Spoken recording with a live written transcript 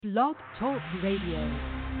Blog Talk Radio.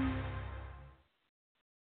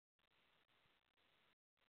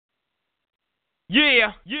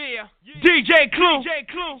 Yeah. DJ Clue,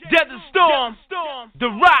 Desert Storm, The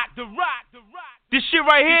Rock. This shit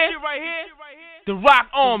right here, The Rock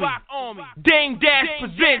Army. Dame Dash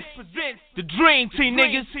presents the Dream Team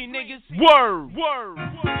niggas. Word.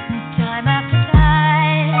 Time after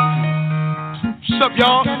time. What's up,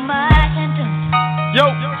 y'all? Yo,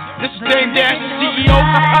 this is Dame Dash, the CEO.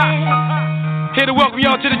 Here to welcome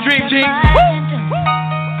y'all to the Dream Team.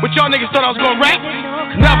 What y'all niggas thought I was gonna rap?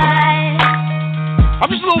 Never. I'm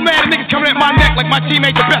just a little mad at niggas coming at my neck like my team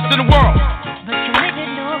ain't the best in the world.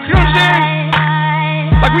 You know what I'm saying?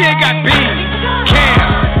 Like we ain't got beans, Cam,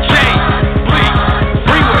 Jay, Bleak,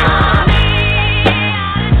 Freeway.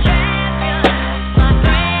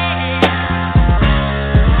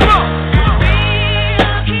 Come on.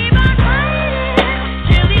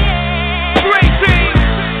 Great team.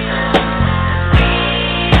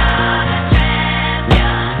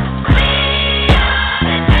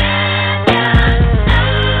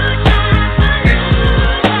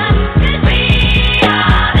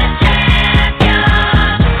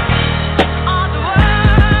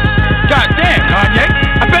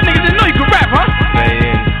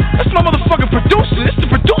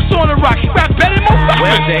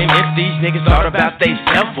 Well, Dame, if these niggas thought about they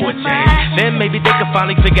self for a change, then maybe they could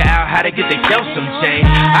finally figure out how to get they self some change.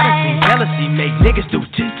 I done seen jealousy make niggas do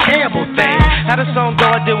terrible things. How the song go,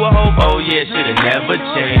 I do a hope, oh yeah, should've never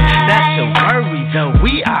changed. Not to worry though,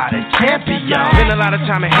 we are the champions. Spend a lot of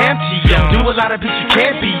time at Hampton, do a lot of beats you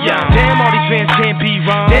can't be young. Damn, all these fans can't be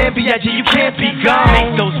wrong. Damn, B.I.G. you can't be gone.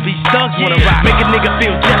 Make those beats thugs wanna rock. Make a nigga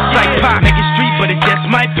feel just like pop. Make it street, but it just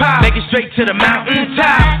might pop. Make it straight to the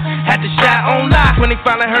mountaintop. Had to shot on live when they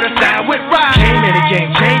finally heard a sound with rock. Came in the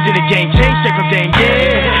game, changing the game, change straight from Dame,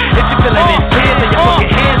 yeah. If you feeling it, tears in your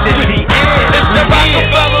fucking hands in the air. It's the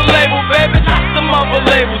Rockefeller label, baby. Some other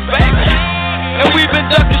labels, baby. And we've been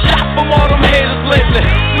ducking shot from all them haters lately.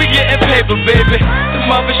 We getting paper, baby. The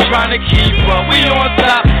mothers trying to keep up. We on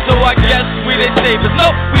top, so I guess we they savers.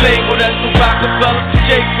 No, we label as the Rockefeller.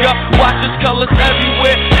 Jacob, watch us colors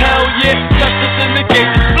everywhere. Hell yeah, touch us in the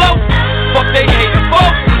gate to flow. Fuck they hating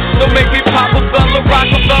folks. Don't make me pop a fella,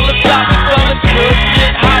 Rockefeller, stop a fella, good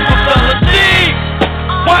shit, hop a fella, see?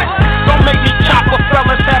 What? Don't make me chop a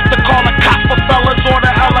fellas, have to call a copper fellas or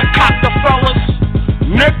the helicopter fellas.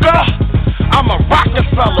 Nigga, I'm a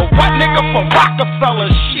Rockefeller, what nigga for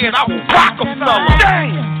Rockefeller? Shit, I will Rockefeller.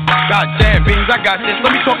 Dang! Goddamn, Beans, I got this.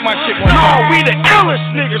 Let me talk my shit. No, we the illest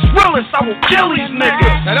niggas, realest. I will kill these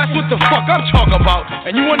niggas. Now that's what the fuck I'm talking about.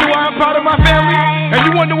 And you wonder why I'm proud of my family? And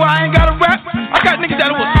you wonder why I ain't got a rap? I got niggas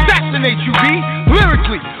that will assassinate you, B.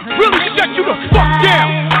 Lyrically. Really shut you the fuck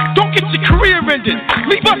down. Don't get your career ended.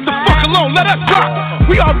 Leave us the fuck alone. Let us rock.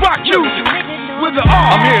 We all rock you. With the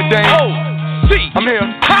R. I'm here, Dame. O-C. I'm here.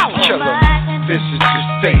 Holla. Killer. This is just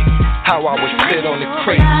fate. How I would sit on the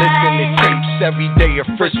crate, listen to tapes. Every day a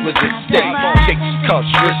frisk was a state. Takes cuffs,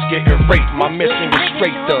 risk getting raped. My mission was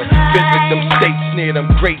straight to visit them states near them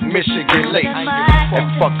great Michigan lakes. And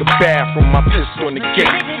fuck a bathroom, my pistol in the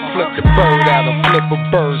gate. Flip the bird out and flip a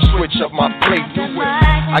bird, switch up my plate.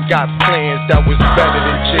 I got plans that was better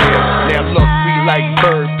than jail. Now look, we like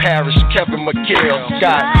Bird, Parrish, Kevin McHale,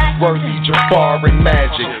 Scott, Worthy, Jabbar, and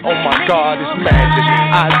Magic. Oh my God, it's magic.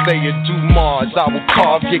 Isaiah Dumars, I will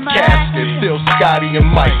carve your casket. Phil, Scotty, and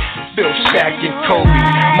Mike, Phil, Shaq, and Kobe.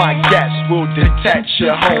 My gats will detach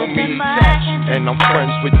your homies. And I'm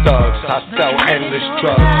friends with thugs, I sell endless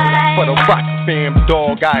drugs. For the rock fam,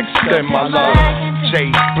 dog, I extend my love. Jay,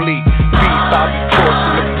 Bleak, Beast, I be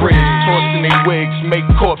crossing the bridge. Tossing they wigs, make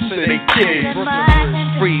corpse of they kids.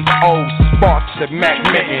 Free old Sparks at Mac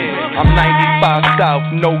Mitten. I'm 95 South,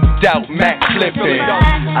 no doubt, Mac Clippin'.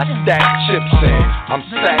 I stack chips in, I'm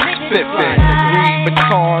sack spiffin'. Louis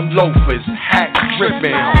Vuitton loafers, hat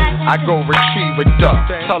drippin'. I go retrieve a duck,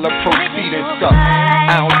 tell her proceed and suck.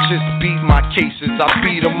 I don't just beat my cases, I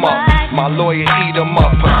beat them up. My lawyer eat them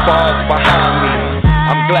up, put bars behind me.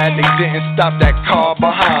 I'm glad they didn't stop that car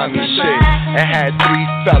behind me, shit. It had 3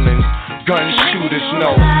 felons, gun shooters,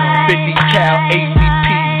 no 50 cal ACP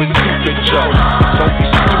bazooka Joe. Don't be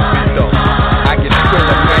stupid though, I get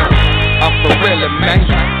thriller, man. I'm for real, man.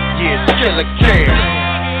 Yeah, it's killer care.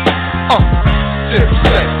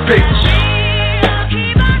 Dipset, bitch.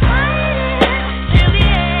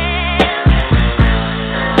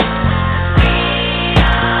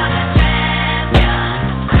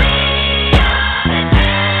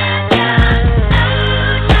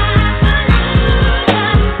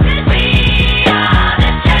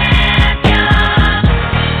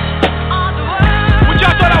 What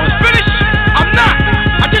y'all thought I was finished? I'm not.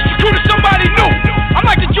 I just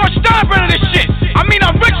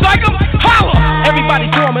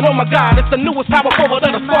my God, it's the newest power forward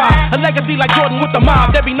of the squad. A legacy like Jordan with the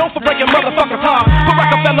mob. They be known for breaking motherfuckers' hearts. Put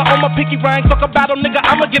Rockefeller on my pinky ring. Fuck a battle, nigga,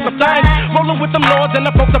 I'ma get some things. Rolling with them lords and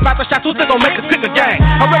the folks about the shots. Who's they gon' make us pick a gang?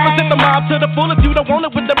 I represent the mob to the fullest. You don't want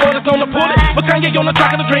it with the boys on the bullet. But Kanye on the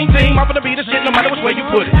track of the dream team. I'm gonna be the shit no matter which way you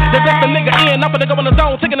put it. They bless the nigga in. I'm gonna go in the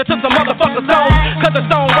zone. Taking it to some motherfuckers' zone. Cause the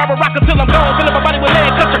stone, rubber rock until I'm gone. Fill up my body with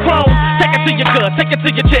lead, cut your chrome. Take it to your gut, take it to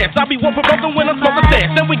your chest. I'll be one for broken when I'm smoking sex.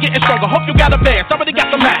 Then we getting stronger. Hope you got a bed. Somebody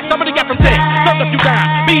got some max. Somebody got some tech. Serve if you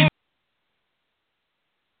down. Be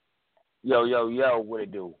Yo, what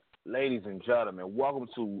it do? Ladies and gentlemen, welcome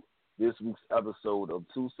to this week's episode of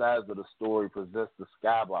Two Sides of the Story presents the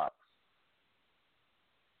Skybox.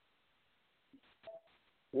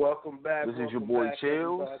 Welcome back. This is your boy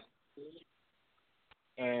Chills.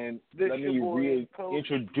 And let me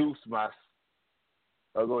reintroduce myself.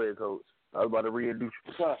 Oh, go ahead, Coach. I was about to reintroduce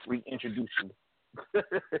you.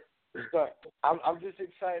 I'm just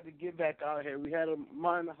excited to get back out here. We had a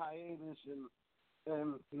minor hiatus,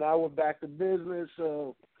 and now we're back to business.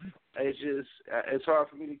 So it's hard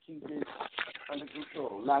for me to keep it under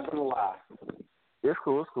control. Not gonna lie. It's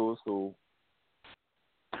cool.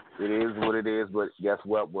 It is what it is, but guess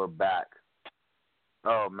what? We're back.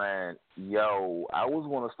 Oh man, I was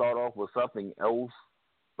gonna start off with something else,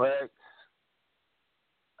 but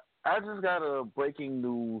I just got a breaking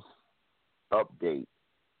news update.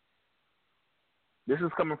 This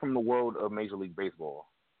is coming from the world of Major League Baseball.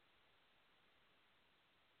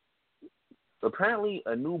 Apparently,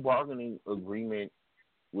 a new bargaining agreement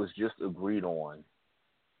was just agreed on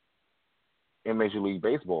in Major League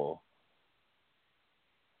Baseball.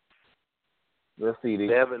 Let's see. They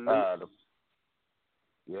got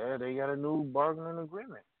a new bargaining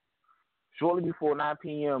agreement. Shortly before 9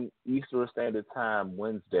 p.m. Eastern Standard Time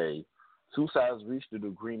Wednesday, two sides reached an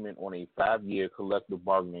agreement on a 5-year collective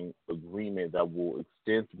bargaining agreement that will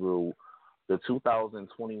extend through the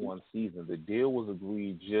 2021 season. The deal was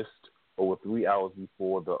agreed just over 3 hours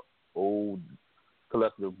before the old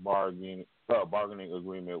collective bargaining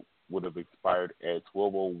agreement would have expired at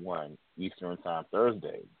 12:01 Eastern Time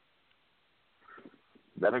Thursday.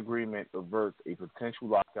 That agreement averts a potential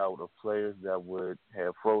lockout of players that would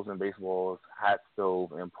have frozen baseball's hot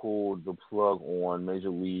stove and pulled the plug on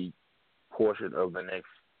Major League portion of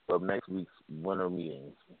next week's winter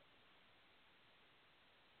meetings.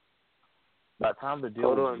 By the time the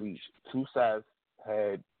deal was reached, two sides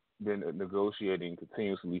had been negotiating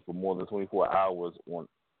continuously for more than 24 hours on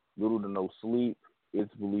little to no sleep.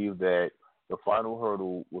 It's believed that the final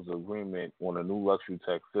hurdle was agreement on a new luxury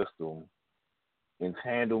tax system in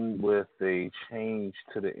tandem with a change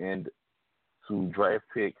to the end to draft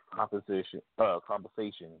pick compensation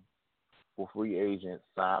for free agents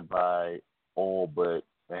signed by all but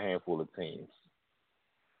a handful of teams.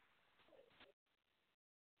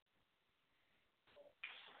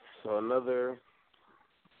 So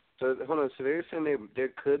they're saying there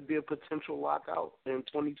could be a potential lockout in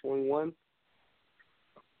 2021?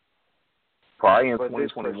 Probably in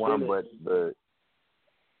 2021, but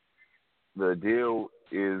the deal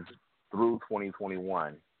is through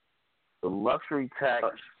 2021. The luxury tax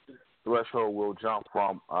threshold will jump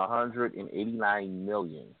from $189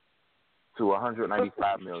 million to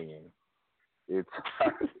 $195 million. It's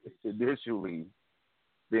initially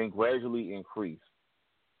then gradually increased.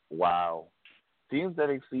 While teams that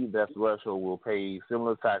exceed that threshold will pay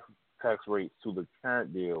similar tax rates to the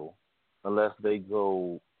current deal, unless they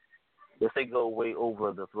go way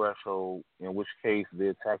over the threshold, in which case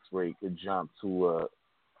their tax rate could jump to as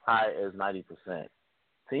high as 90%.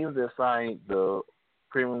 Teams that sign the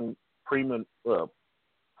premium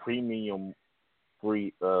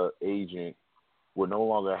free agent would no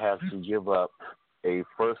longer have to give up a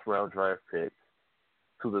first-round draft pick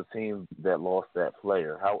to the team that lost that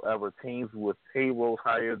player. However, teams with payrolls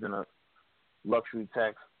higher than a luxury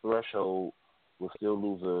tax threshold will still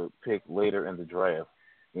lose a pick later in the draft,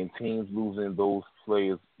 and teams losing those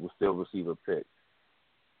players will still receive a pick.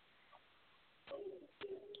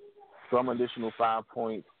 Some additional 5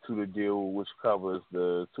 points to the deal, which covers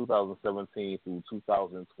the 2017 through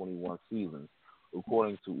 2021 season,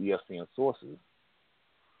 according to ESPN sources.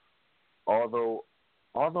 Although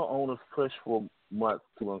owners pushed for months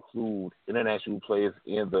to include international players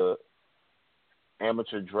in the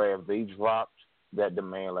amateur draft, they dropped that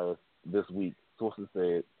demand this week. Sources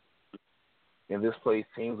said, in this place,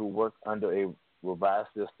 teams will work under a revised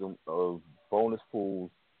system of bonus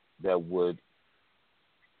pools that would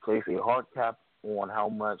place a hard cap on how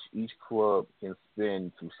much each club can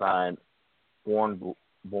spend to sign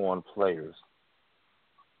foreign-born players.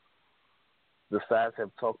 The sides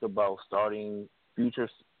have talked about starting future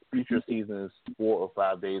future seasons 4 or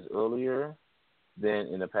 5 days earlier than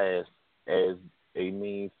in the past as a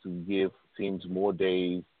means to give teams more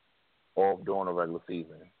days off during the regular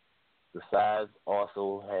season. The sides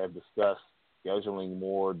also have discussed scheduling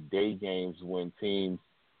more day games when teams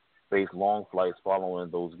face long flights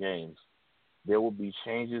following those games. There will be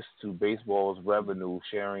changes to baseball's revenue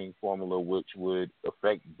sharing formula, which would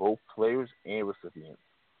affect both players and recipients.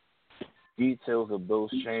 Details of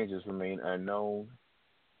those changes remain unknown.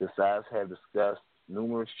 The sides have discussed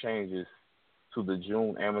numerous changes to the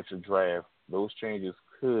June amateur draft. Those changes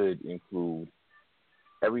could include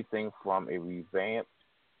everything from a revamped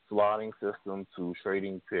slotting system to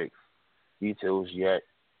trading picks. Details yet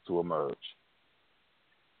to emerge.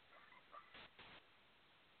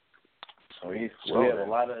 So we have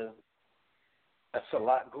that's a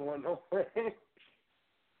lot going on.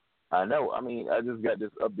 I know. I mean, I just got this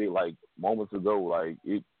update like moments ago. Like,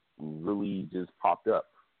 it really just popped up.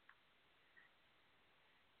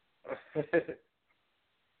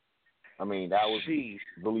 I mean, that was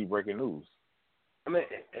really breaking news. I mean,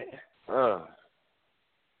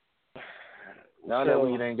 now that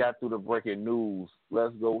we done got through the breaking news,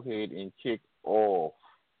 let's go ahead and kick off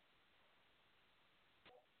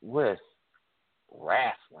with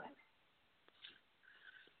wrestling.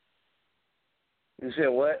 You said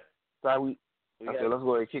what? I said let's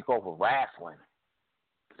go ahead and kick off with wrestling.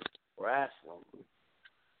 Wrestling.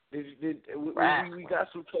 Wrestling. We got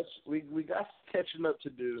some catching up to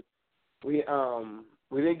do. We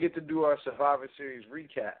didn't get to do our Survivor Series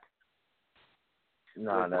recap.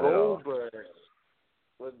 No, not at all.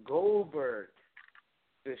 With Goldberg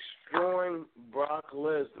destroying Brock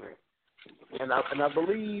Lesnar, and I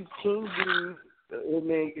believe King Dude,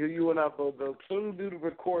 you and I both know, King Dude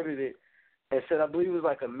recorded it and said I believe it was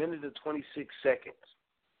like 1 minute and 26 seconds.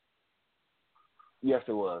 Yes,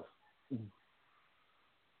 it was.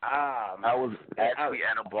 I was actually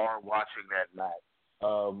at a bar watching that night.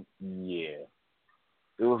 Yeah.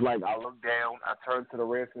 It was like I looked down, I turned to the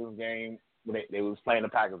Redskins game when they was playing the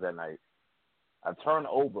Packers that night. I turn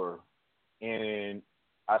over and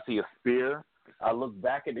I see a spear. I look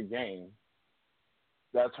back at the game.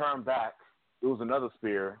 I turn back. It was another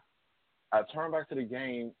spear. I turn back to the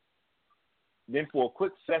game. Then for a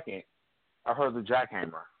quick second, I heard the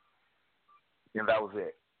jackhammer. And that was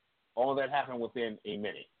it. All that happened within a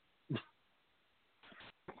minute.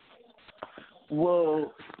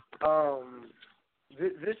 Well,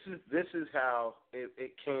 this is how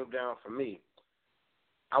it came down for me.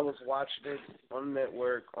 I was watching it on the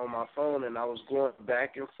network on my phone, and I was going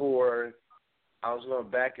back and forth.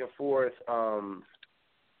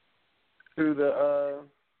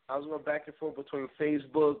 Between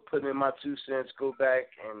Facebook, putting in my 2 cents, go back,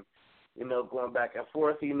 and going back and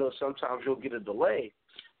forth. Sometimes you'll get a delay,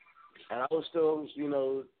 and I was still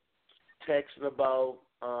texting about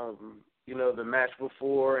the match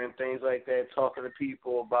before and things like that, talking to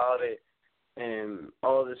people about it and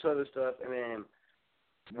all this other stuff. And then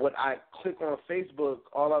when I click on Facebook,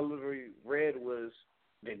 all I literally read was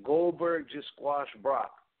that Goldberg just squashed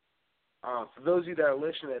Brock. For those of you that are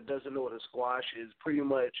listening that doesn't know what a squash is, pretty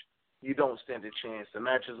much you don't stand a chance. The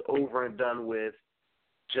match is over and done with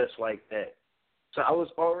just like that. So I was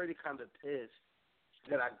already kind of pissed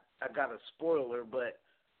that I got a spoiler, but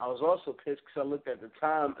I was also pissed because I looked at the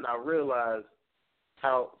time and I realized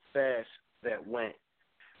how fast that went.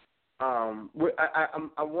 I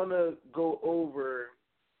want to go over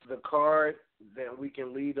the card that we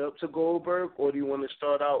can lead up to Goldberg, or do you want to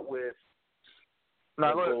start out with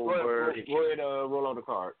Goldberg? Go ahead, roll on the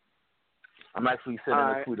card. I'm actually sitting in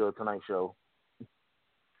the Twitter Tonight Show.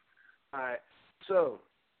 All right. So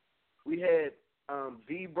we had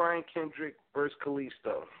V. Brian Kendrick versus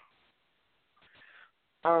Kalisto.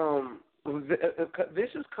 This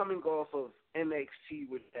is coming off of NXT,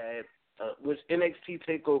 which NXT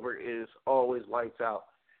Takeover is always lights out.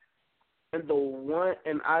 And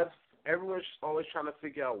everyone's always trying to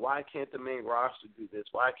figure out why can't the main roster do this?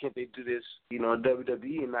 Why can't they do this, in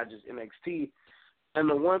WWE and not just NXT? And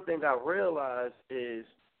the one thing I realized is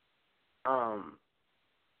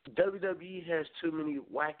WWE has too many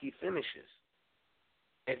wacky finishes.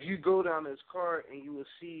 If you go down this card and you will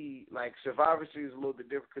see, like, Survivor Series is a little bit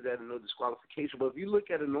different because they had no disqualification. But if you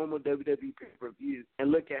look at a normal WWE pay-per-view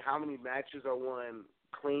and look at how many matches are won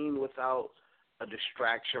clean without a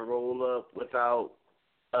distraction roll-up, without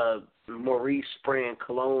Maurice spraying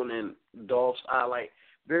cologne and Dolph's eye, like,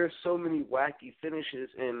 there's so many wacky finishes.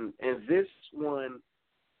 And this one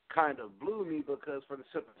kind of blew me because for the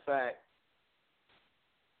simple fact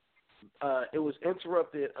it was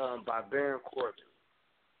interrupted by Baron Corbin.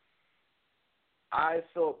 I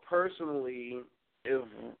felt personally if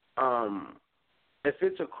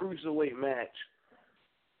it's a cruiserweight match,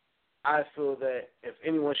 I feel that if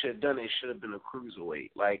anyone should have done it, it should have been a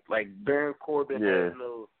cruiserweight. Like Baron Corbin has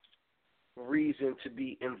no reason to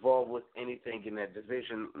be involved with anything in that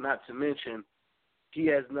division. Not to mention, he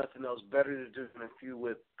has nothing else better to do than a feud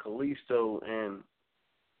with Kalisto, and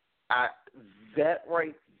that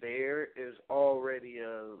right there is already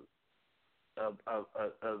a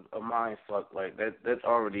mind fuck. Like that's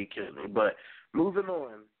already killing me. But moving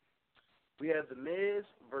on, we have The Miz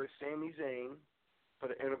versus Sami Zayn for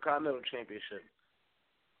the Intercontinental Championship.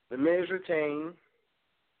 The Miz retained.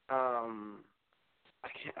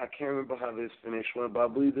 I can't remember how this finish went, but I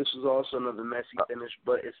believe this was also another messy finish.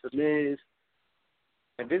 But it's The Miz,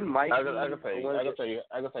 and then Mike. I can tell you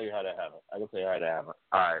how that happened.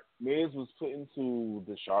 All right, Miz was put into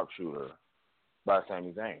the sharpshooter by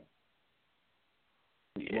Sami Zayn.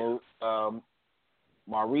 Yeah.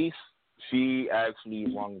 Maurice, she actually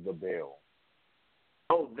rung the bell.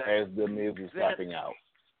 As The Miz was tapping out.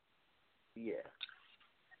 Yeah.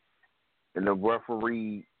 And the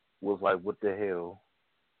referee was like, what the hell?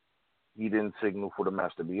 He didn't signal for the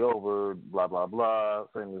match to be over, blah, blah, blah.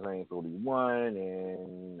 Sami Zayn thought he won,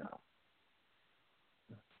 and no.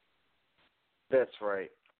 That's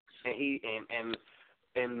right. And he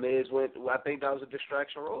and Miz went, I think that was a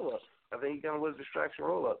distraction roll-up. I think he kind of was a distraction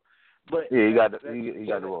roll-up. But yeah, he got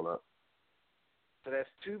the roll-up. So that's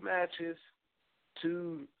 2 matches,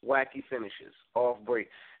 2 wacky finishes off break.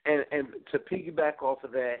 And to piggyback off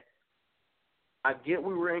of that, I get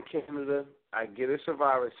we were in Canada. I get a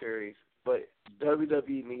Survivor Series, but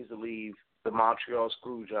WWE needs to leave the Montreal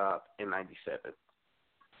Screwjob in '97.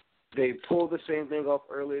 They pulled the same thing off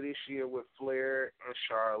earlier this year with Flair and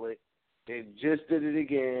Charlotte. They just did it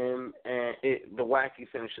again, and the wacky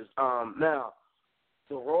finishes. Now,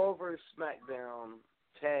 the Raw vs. SmackDown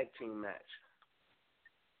tag team match.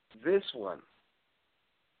 This one,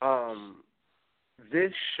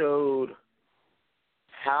 this showed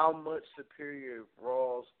how much superior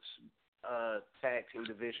Raw's tag team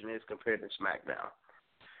division is compared to SmackDown.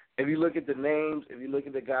 If you look at the names, if you look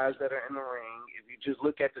at the guys that are in the ring, if you just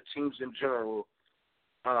look at the teams in general,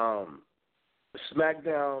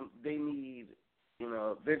 SmackDown,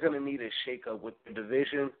 they're going to need a shake-up with the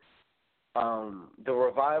division. The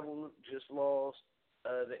Revival just lost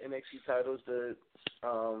the NXT titles to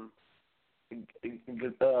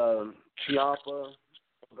Ciampa,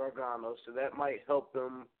 Gargano, so that might help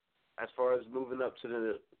them as far as moving up to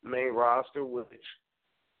the main roster, which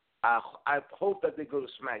I hope that they go to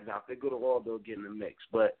SmackDown. If they go to Raw, they'll get in the mix.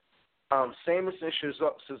 But Sheamus and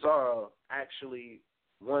Cesaro actually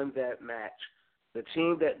won that match. The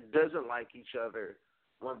team that doesn't like each other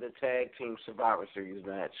won the Tag Team Survivor Series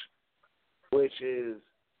match, which is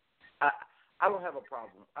I don't have a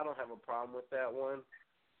problem. I don't have a problem with that one.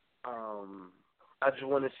 I just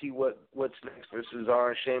want to see what's next for Cesaro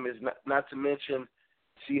and Sheamus. Not to mention,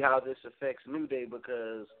 see how this affects New Day,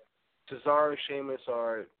 because Cesaro and Sheamus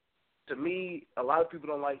are, to me, a lot of people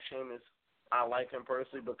don't like Sheamus. I like him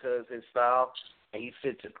personally because his style, and he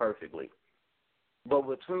fits it perfectly. But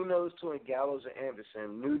between those two and Gallows and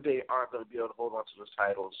Anderson, New Day aren't going to be able to hold on to those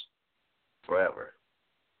titles forever.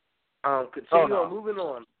 Moving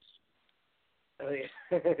on.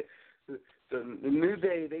 The New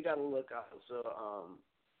Day, they got to look out.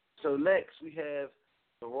 So next we have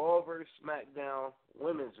the Raw vs. SmackDown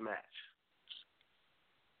women's match,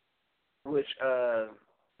 which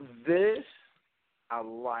this I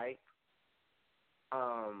like.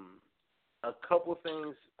 A couple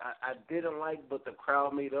things I didn't like, but the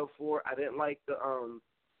crowd made up for. I didn't like the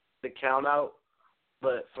count out,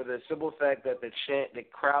 but for the simple fact that the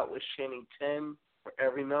crowd was chanting 10 for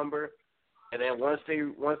every number, and then once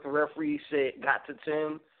the referee got to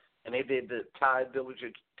 10, and they did the Ty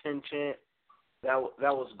Dillinger 10 chant, that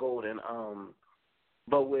was golden.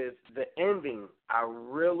 But with the ending, I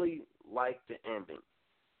really like the ending.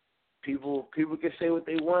 People can say what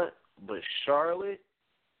they want, but Charlotte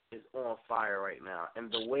is on fire right now,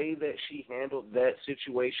 and the way that she handled that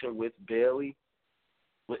situation with Bayley,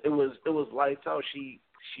 it was lights out. She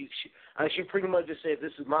pretty much just said,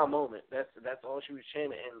 "This is my moment." That's all she was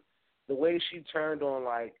chanting, and the way she turned on,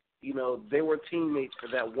 they were teammates for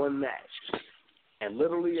that one match, and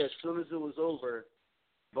literally as soon as it was over,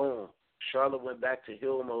 boom, Charlotte went back to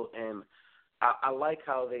heel mode, and I like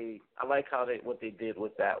how what they did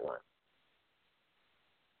with that one.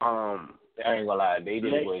 I ain't gonna lie, they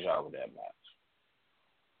did a great job with that match.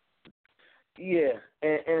 Yeah,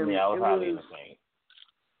 and I was highly entertained.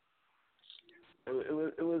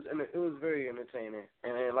 It was very entertaining,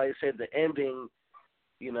 and like I said, the ending,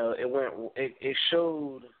 it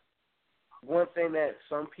showed one thing that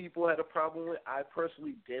some people had a problem with, I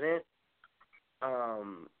personally didn't,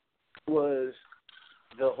 was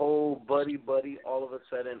the whole buddy, all of a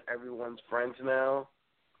sudden everyone's friends now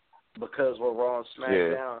because we're Raw and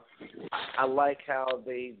SmackDown. Yeah. I like how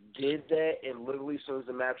they did that, and literally as soon as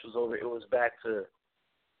the match was over, it was back to,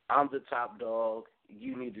 I'm the top dog,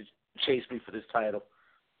 you need to chase me for this title.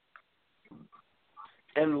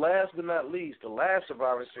 And last but not least, the last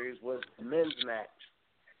Survivor Series was the men's match.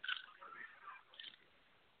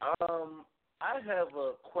 I have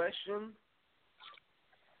a question.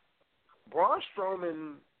 Braun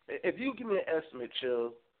Strowman, if you give me an estimate,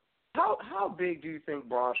 Chill, how big do you think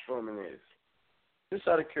Braun Strowman is? Just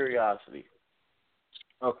out of curiosity.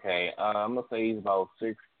 Okay, I'm going to say he's about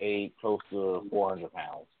 6'8", close to 400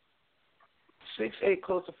 pounds. 6'8",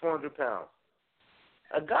 close to 400 pounds.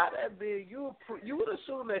 A guy that big, you would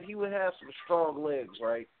assume that he would have some strong legs,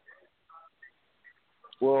 right?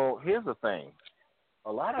 Well, here's the thing.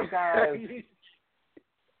 A lot of guys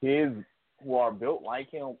who are built like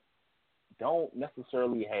him don't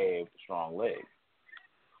necessarily have strong legs.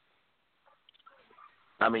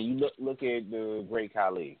 I mean, you look at the Great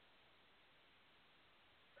Khali.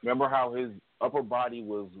 Remember how his upper body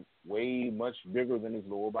was way much bigger than his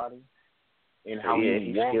lower body? And how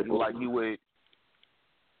he walked like he would,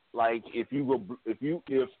 like if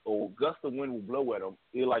a gust of wind would blow at him,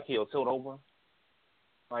 he'll tilt over.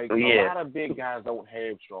 Like, a lot of big guys don't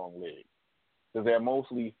have strong legs because they're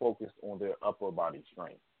mostly focused on their upper body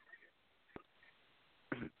strength.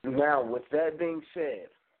 Now, with that being said,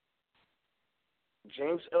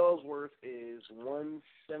 James Ellsworth is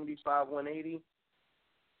 175, 180.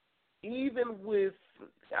 Even with,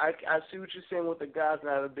 I see what you're saying with the guys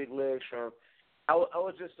not having big leg strength. I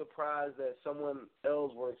was just surprised that someone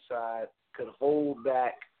Ellsworth's side could hold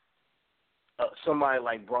back somebody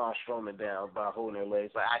like Braun Strowman down by holding their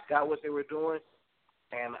legs. Like, I got what they were doing,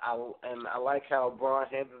 and I like how Braun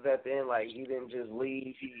handled that then. Like, he didn't just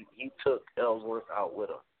leave; he took Ellsworth out with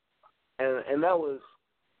him, and that was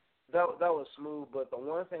smooth. But the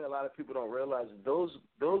one thing a lot of people don't realize is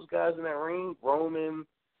those guys in that ring, Roman,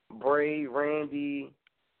 Bray, Randy,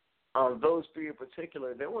 those three in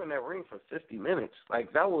particular, they were in that ring for 50 minutes. Like,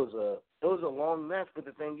 it was a long match. But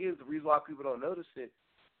the thing is, the reason why people don't notice it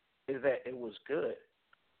is that it was good.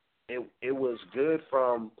 It was good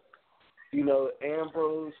from,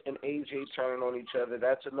 Ambrose and AJ turning on each other.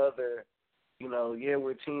 That's another,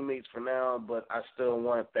 we're teammates for now, but I still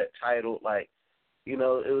want that title. Like, it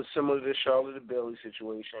was similar to the Charlotte and Bayley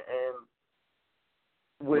situation.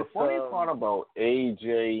 And with the funny part about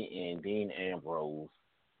AJ and Dean Ambrose,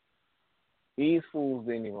 these fools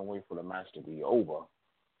didn't even wait for the match to be over.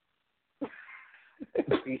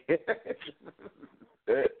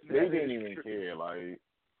 They didn't even care. Like,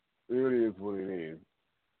 it is what it is.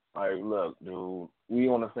 Like, look, dude, we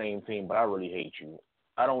on the same team, but I really hate you.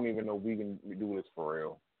 I don't even know if we can do this for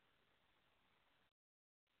real.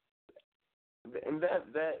 And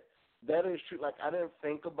that is true. Like, I didn't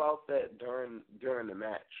think about that during the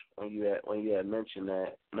match when you had mentioned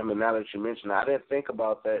that. I mean, now that you mentioned that, I didn't think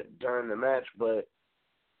about that during the match, but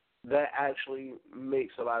that actually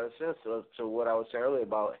makes a lot of sense to what I was saying earlier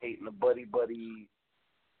about hating the buddy,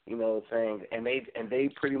 thing. And they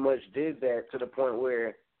pretty much did that to the point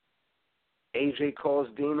where AJ calls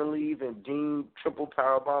Dean to leave, and Dean triple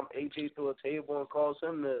powerbomb AJ through a table and calls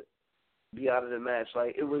him to be out of the match.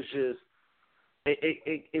 Like, it was just,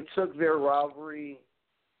 it took their rivalry,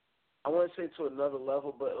 I wouldn't say to another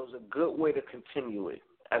level, but it was a good way to continue it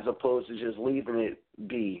as opposed to just leaving it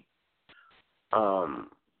be. And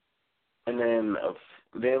then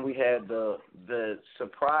we had the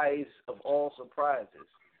surprise of all surprises,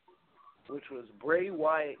 which was Bray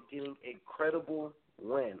Wyatt getting a credible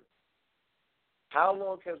win. How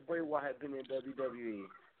long has Bray Wyatt been in WWE?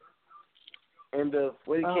 End of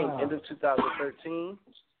 2013?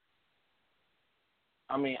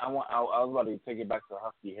 I mean, I was about to take it back to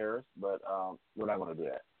Husky Harris, but we're not going to do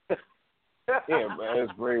that. Yeah, but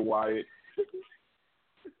it's Bray Wyatt.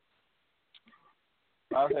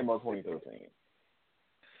 I'll say about 2013.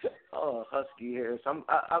 Oh, Husky Harris.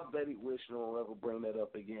 I bet he wish no one will ever bring that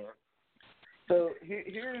up again. So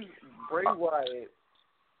here's Bray Wyatt.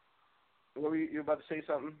 What were you about to say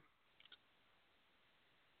something?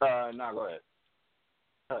 No, go ahead.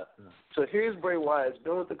 So here's Bray Wyatt. He's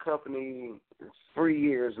been with the company 3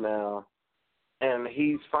 years now, and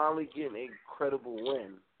he's finally getting a credible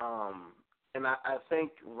win. And I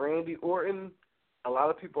think Randy Orton, a lot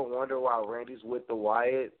of people wonder why Randy's with the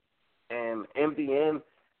Wyatt, and in the end,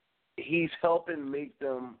 he's helping make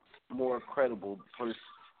them more credible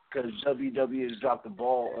because WWE has dropped the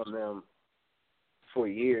ball on them for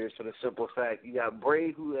years for the simple fact you got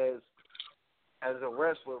Bray, who has, as a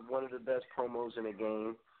wrestler, one of the best promos in the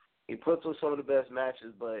game. He puts on some of the best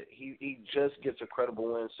matches, but he just gets a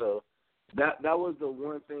credible win. So that was the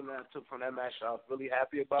one thing that I took from that match that I was really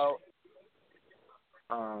happy about.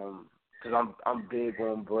 Because I'm big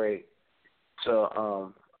on Bray.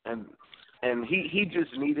 So and he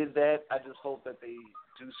just needed that. I just hope that they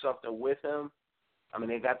do something with him. I mean,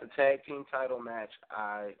 they got the tag team title match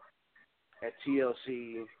at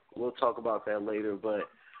TLC. We'll talk about that later. But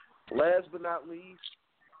last but not least,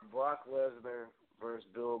 Brock Lesnar versus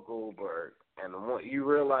Bill Goldberg. And you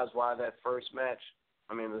realize why that first match,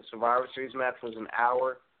 I mean, the Survivor Series match was an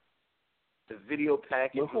hour. The video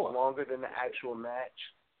package was longer than the actual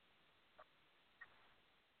match.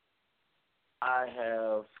 I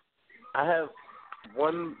have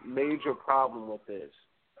one major problem with this.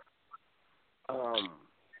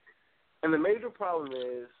 And the major problem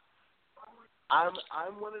is I'm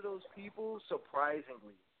one of those people,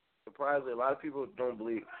 surprisingly, a lot of people don't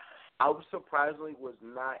believe, I surprisingly was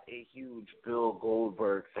not a huge Bill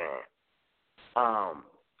Goldberg fan.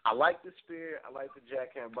 I like the Spear, I like the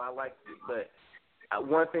Jackhammer, but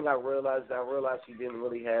one thing I realized he didn't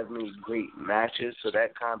really have many great matches, so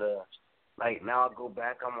that kind of, like, now I go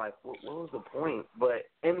back, I'm like, what was the point? But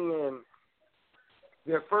in the end,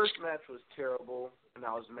 their first match was terrible, and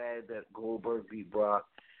I was mad that Goldberg beat Brock.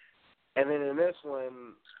 And then in this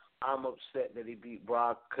one, I'm upset that he beat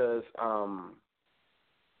Brock because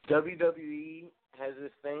WWE has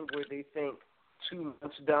this thing where they think 2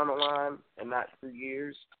 months down the line and not 2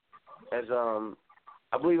 years. As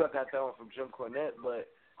I believe I got that one from Jim Cornette, but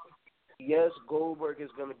yes, Goldberg is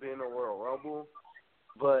going to be in the Royal Rumble,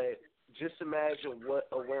 but just imagine what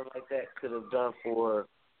a win like that could have done for,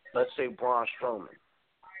 let's say, Braun Strowman.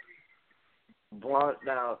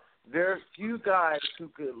 Now, there are few guys who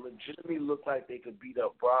could legitimately look like they could beat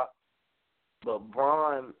up Brock, but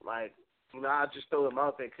Braun, like, I just throw him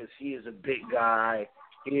out there because he is a big guy,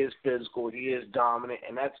 he is physical, he is dominant,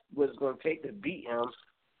 and that's what it's going to take to beat him.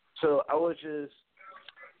 So I was just,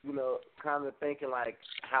 kind of thinking, like,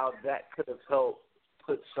 how that could have helped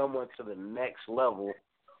put someone to the next level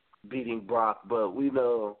beating Brock, but we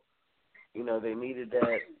know, they needed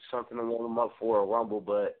that, something to warm him up for a Rumble,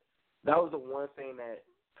 but that was the one thing that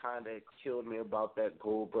kind of killed me about that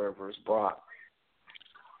Goldberg versus Brock.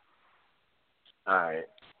 All right.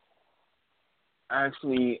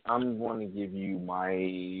 Actually, I'm going to give you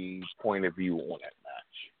my point of view on that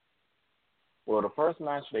match. Well, the first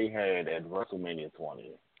match they had at WrestleMania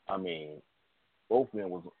 20, I mean, both men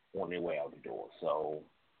was on their way out the door, so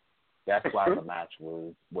that's why the match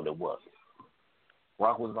was what it was.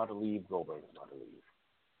 Brock was about to leave, Goldberg was about to leave.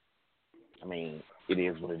 I mean, it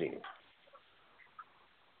is what it is.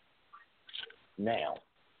 Now,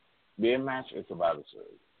 their match is Survivor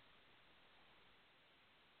Series.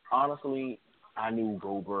 Honestly, I knew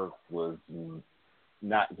Goldberg was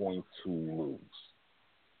not going to lose.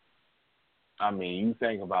 I mean, you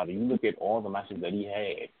think about it. You look at all the matches that he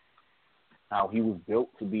had, how he was built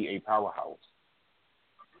to be a powerhouse.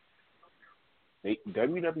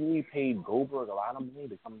 WWE paid Goldberg a lot of money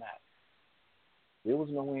to come back. There was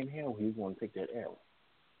no way in hell he was going to take that L.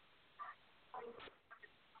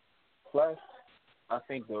 Plus, I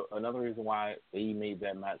think another reason why they made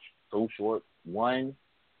that match so short, one,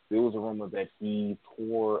 there was a rumor that he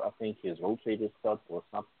tore, I think, his rotator cuff or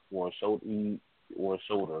something, or a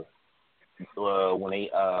shoulder, when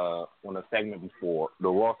the segment before, the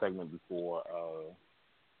Raw segment before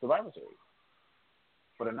Survivor Series.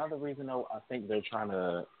 But another reason, though, I think they're trying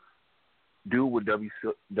to do what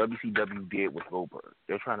WCW did with Goldberg.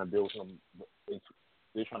 They're trying to build him.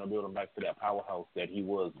 They're trying to build him back to that powerhouse that he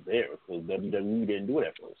was there, because WWE didn't do it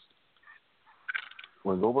at first.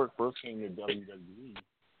 When Goldberg first came to WWE,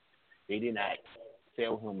 they did not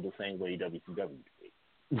sell him the same way WCW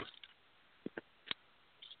did.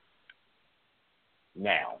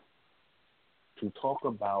 Now, to talk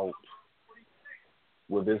about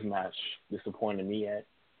where this match disappointed me at,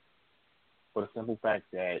 for the simple fact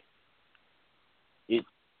that it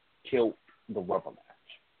killed the rubber match.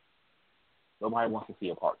 Nobody wants to see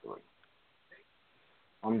a part 3.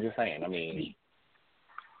 I'm just saying, I mean,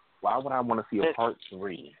 why would I want to see a part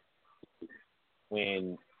 3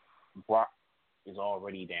 when Brock is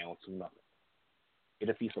already down to nothing? It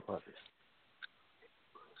defeats the purpose.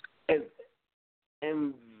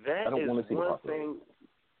 And that is one thing.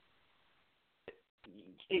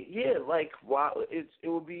 Wow, it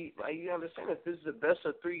would be, like, you understand that this is the best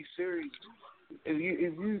of 3 series. If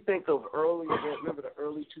you think of remember the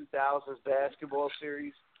early 2000s basketball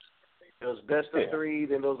series? It was best of 3,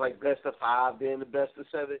 then it was like best of 5, then the best of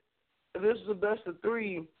 7. this is the best of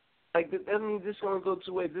three. Like, that means this is going to go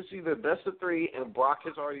two ways. This is either best of three, and Brock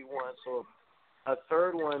has already won, so a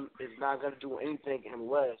third one is not going to do anything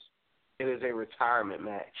unless it is a retirement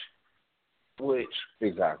match, which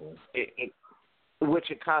exactly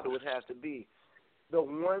which it kind of would have to be. The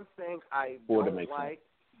one thing I don't like,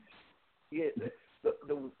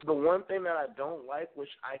 the one thing that I don't like, which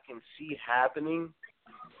I can see happening,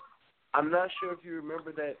 I'm not sure if you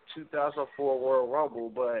remember that 2004 Royal Rumble,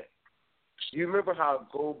 but you remember how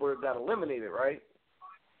Goldberg got eliminated, right?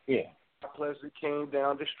 Yeah. Lesnar came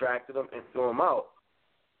down, distracted him, and threw him out.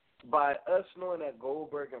 By us knowing that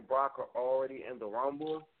Goldberg and Brock are already in the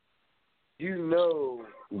Rumble, you know,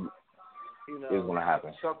 it's gonna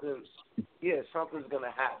happen. Something's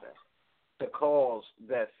gonna happen to cause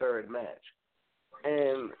that third match.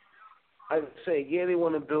 And I'd say, yeah, they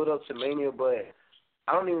want to build up to Mania, but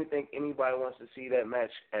I don't even think anybody wants to see that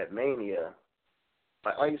match at Mania.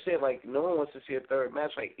 Like you said, like no one wants to see a third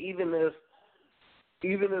match. Like even if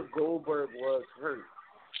Goldberg was hurt,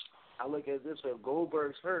 I look at this: if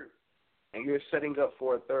Goldberg's hurt and you're setting up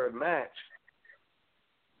for a third match,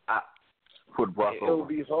 put Brock over. It would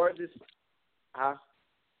be hard to. Huh?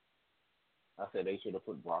 I said they should have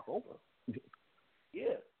put Brock over.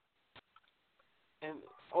 Yeah. And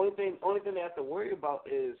only thing they have to worry about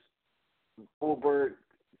is Goldberg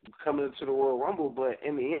coming into the Royal Rumble, but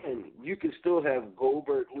in the end, you can still have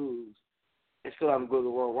Goldberg lose and still have him go to the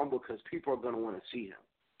Royal Rumble because people are going to want to see him.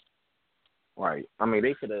 Right. I mean,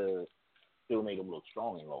 they could have still made him look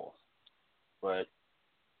strong and lost. But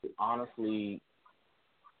honestly,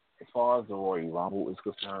 as far as the Royal Rumble is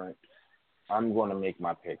concerned, I'm going to make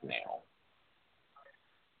my pick now.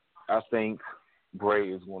 I think Bray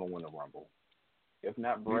is going to win the Rumble. If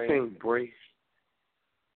not Bray, you think Bray?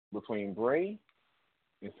 Between Bray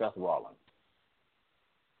and Seth Rollins.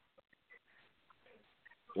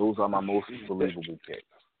 Those are my most believable picks.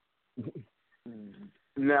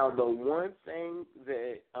 Now, the one thing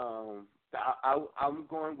that I'm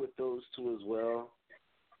going with those two as well.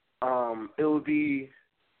 It would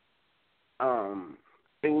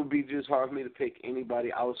be just hard for me to pick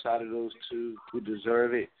anybody outside of those two who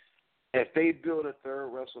deserve it. If they build a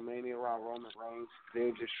third WrestleMania around Roman Reigns,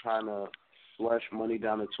 they're just trying to flush money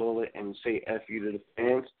down the toilet and say F you to the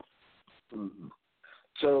fans.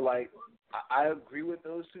 So, like, I agree with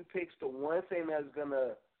those two picks. The one thing that's going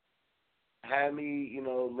to have me,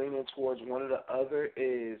 leaning towards one or the other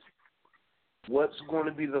is what's going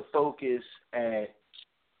to be the focus at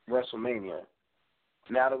WrestleMania.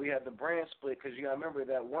 Now that we have the brand split, because you got to remember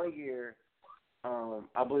that one year,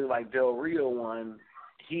 I believe like Del Rio won,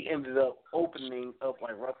 he ended up opening up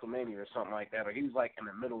like WrestleMania or something like that, or he was like in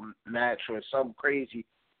the middle match or something crazy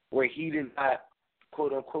where he did not,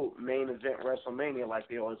 quote unquote, main event WrestleMania like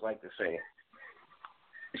they always like to say.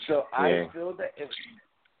 So I feel that if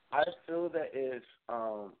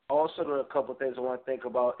also there are a couple of things I want to think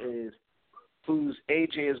about is who's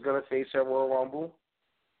AJ is going to face at Royal Rumble,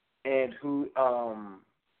 and who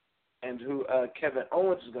Kevin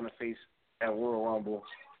Owens is going to face at Royal Rumble.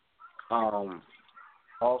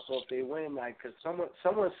 Also, if they win, like, because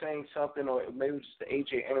someone's saying something, or maybe just the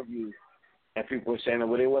AJ interview, and people are saying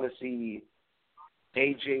that they want to see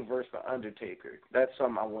AJ versus the Undertaker. That's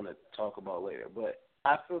something I want to talk about later. But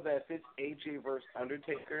I feel that if it's AJ versus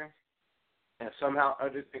Undertaker, and somehow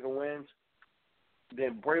Undertaker wins,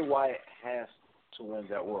 then Bray Wyatt has to win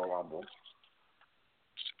that Royal Rumble.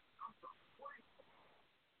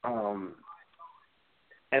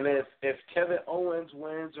 And if Kevin Owens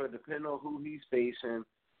wins, or depending on who he's facing,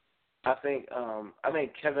 I think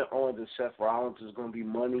Kevin Owens and Seth Rollins is going to be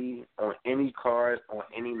money on any card on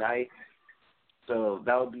any night. So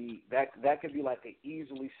that could be like an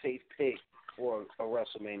easily safe pick for a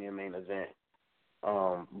WrestleMania main event.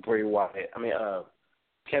 Bray Wyatt,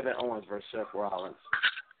 Kevin Owens versus Seth Rollins.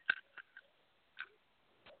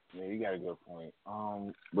 Yeah, you got a good point.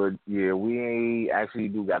 But yeah, we actually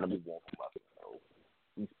do got to move on from wrestling. So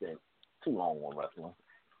we spent too long on wrestling.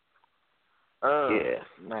 Yeah,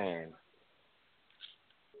 man.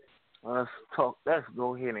 Let's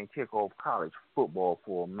go ahead and kick off college football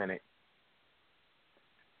for a minute.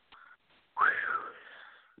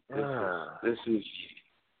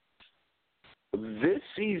 This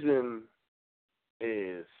season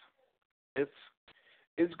is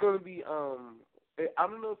it's going to be I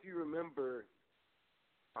don't know if you remember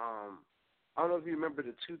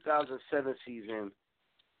the 2007 season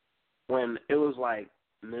when it was like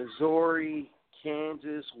Missouri,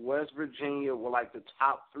 Kansas, West Virginia were like the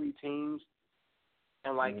top three teams,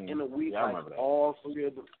 and like in a week, like all three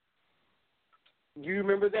of them. Do you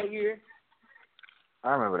remember that year?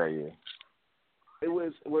 I remember that year. It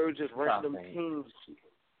was where it was just random teams.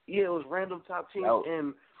 Yeah, it was random top teams.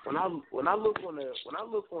 And when I look on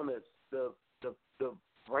the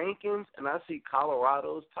rankings and I see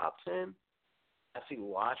Colorado's top 10, I see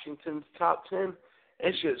Washington's top 10.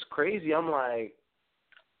 It's just crazy. I'm like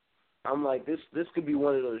this could be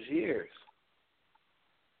one of those years.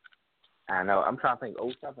 I know. I'm trying to think.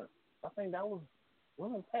 07. I think that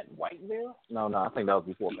wasn't Pat White there? No, I think that was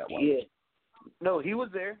before Pat White. Yeah. No, he was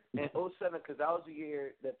there in 07 because that was the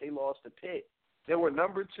year that they lost to Pitt. They were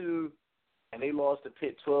number 2, and they lost to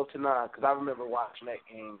Pitt 12-9. Because I remember watching that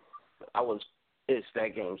game. I was pissed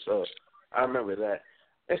that game, so I remember that.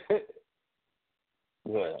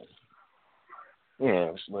 Yeah.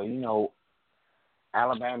 Well, you know,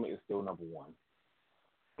 Alabama is still number 1.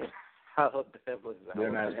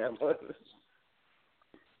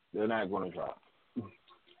 They're not going to drop.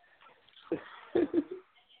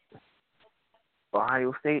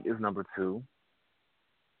 Ohio State is number 2.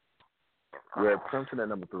 You have Clemson at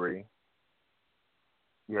number 3.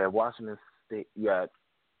 You have Washington State. You have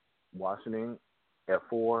Washington at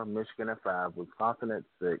 4, Michigan at 5, Wisconsin at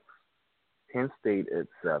 6, Penn State at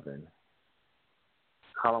 7,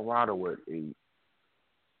 Colorado at 8,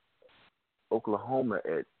 Oklahoma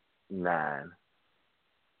at 9,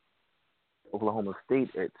 Oklahoma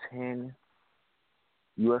State at 10,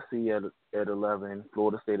 USC at 11,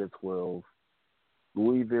 Florida State at 12,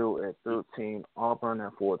 Louisville at 13, Auburn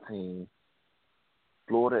at 14,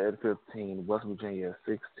 Florida at 15, West Virginia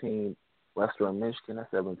at 16, Western Michigan at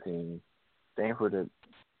 17, Stanford at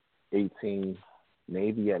 18,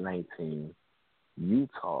 Navy at 19,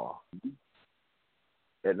 Utah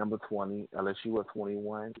at number 20, LSU at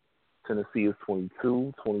 21, Tennessee is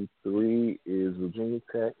 22, 23 is Virginia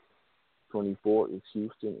Tech, 24 is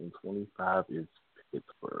Houston, and 25 is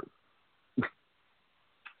Pittsburgh.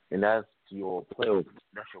 And that's your playoff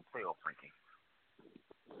ranking.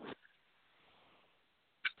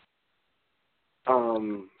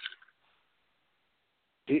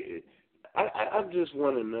 I just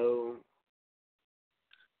want to know.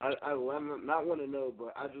 I not want to know,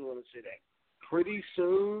 but I just want to say that pretty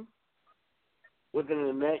soon, within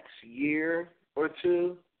the next year or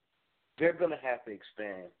two, they're going to have to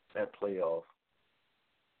expand that playoff.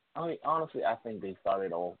 I mean, honestly, I think they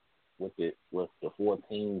started off with the 4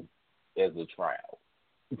 teams as a trial.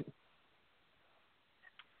 It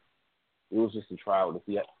was just a trial to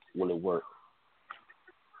see will it work.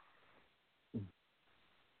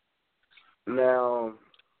 Now,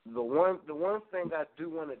 the one thing I do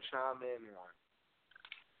want to chime in on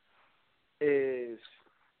is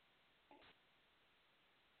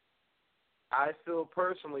I feel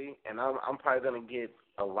personally, and I'm probably going to get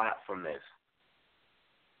a lot from this.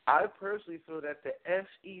 I personally feel that the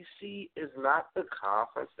SEC is not the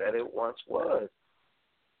conference that it once was.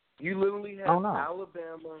 You literally have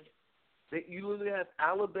Alabama. You literally have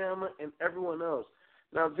Alabama and everyone else.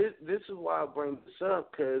 Now, this is why I bring this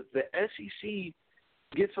up, because the SEC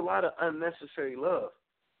gets a lot of unnecessary love.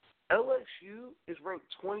 LSU is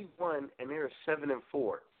ranked 21, and they're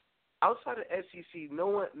 7-4. Outside of SEC, no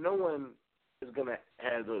one is going to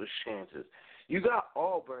have those chances. You got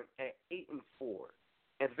Auburn at 8-4,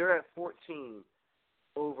 and they're at 14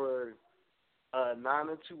 over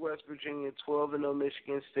 9-2 West Virginia, 12-0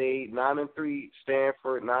 Michigan State, 9-3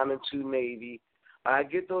 Stanford, 9-2 Navy. I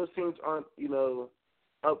get those teams aren't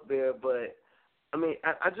up there, but I mean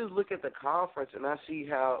I just look at the conference and I see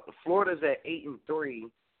how Florida's at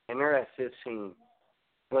 8-3 and they're at 15.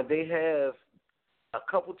 When they have a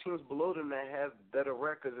couple teams below them that have better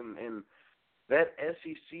records and that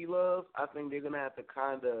SEC love, I think they're gonna have to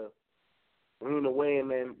kind of lean away.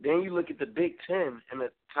 And then you look at the Big Ten and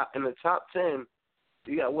in the top 10,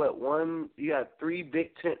 you got You got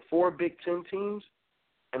 4 Big Ten teams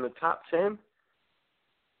in the top 10.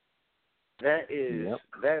 That is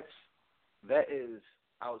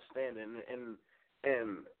outstanding,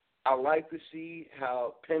 and I like to see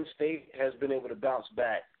how Penn State has been able to bounce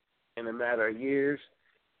back in a matter of years.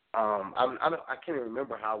 I can't even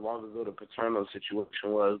remember how long ago the Paterno situation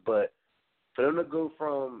was, but for them to go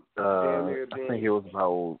from damn near being, I think it was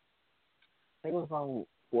about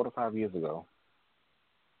 4 to 5 years ago.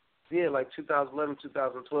 Yeah, like 2011,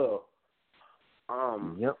 2012.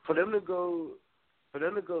 Yep. For them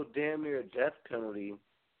to go damn near a death penalty,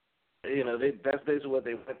 that's basically what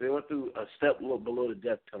they went. They went through a step below the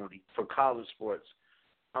death penalty for college sports.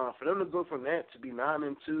 For them to go from that to be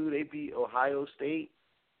 9-2, they beat Ohio State,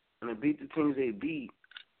 and they beat the teams they beat.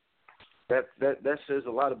 That says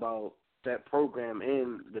a lot about that program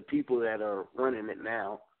and the people that are running it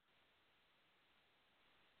now.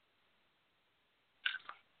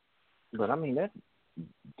 But I mean,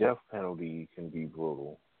 death penalty can be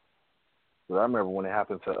brutal. But I remember when it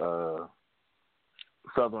happened to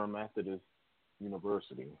Southern Methodist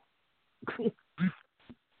University. The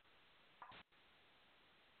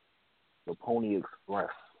Pony Express.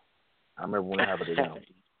 I remember when it happened to them.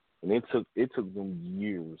 And it took them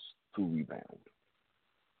years to rebound.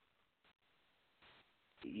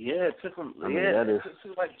 Yeah, it took them. It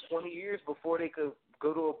took like 20 years before they could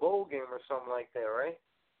go to a bowl game or something like that, right?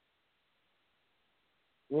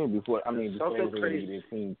 Yeah, before something crazy. They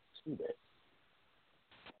came to that.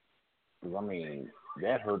 Because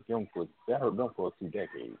that hurt them for 2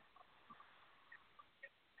 decades.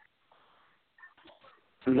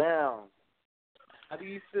 Now, how do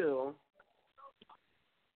you feel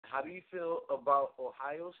about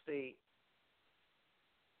Ohio State?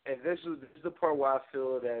 And this is the part where I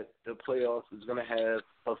feel that the playoffs is going to have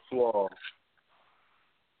a flaw.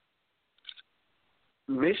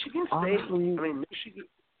 Michigan State. Michigan.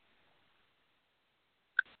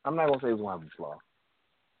 I'm not gonna say it's going to have a flaw.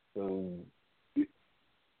 So you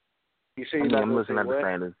say you're not I'm looking at what? the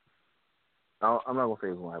standards. I'm not gonna say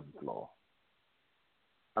it's going to have a flaw.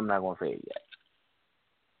 I'm not gonna say it yet.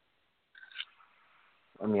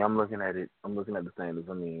 I'm looking at it. I'm looking at the standards.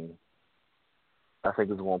 I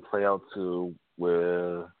think it's going to play out to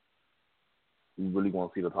where we really going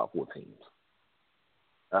to see the top 4 teams.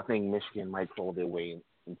 I think Michigan might claw their way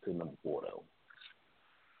into number 4, though.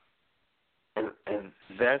 And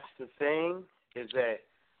that's the thing, is that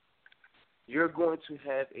you're going to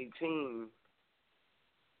have a team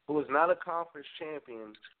who is not a conference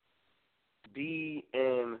champion be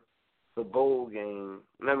in the bowl game,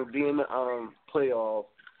 be in the playoff,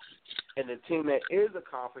 and the team that is a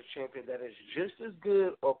conference champion that is just as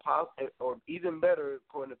good or even better,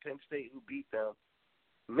 according to Penn State, who beat them,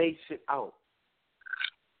 may sit out.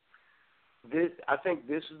 I think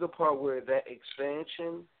this is the part where that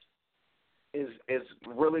expansion is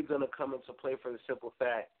really going to come into play, for the simple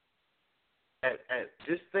fact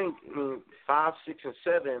just think, 5, 6, and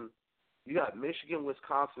 7, you got Michigan,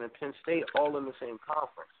 Wisconsin, and Penn State all in the same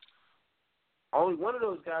conference. Only one of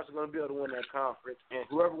those guys are going to be able to win that conference, and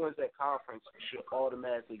whoever wins that conference should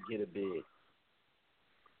automatically get a bid.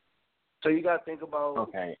 So you got to think about.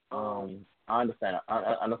 Okay, I understand.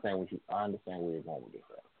 I understand where you're going with this.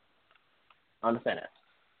 I understand that.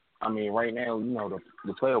 Right now,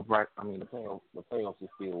 the playoff. The playoffs is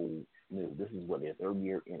still new. This is what their 3rd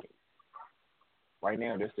year in it. Right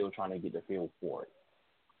now, they're still trying to get the feel for it.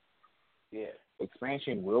 Yeah. The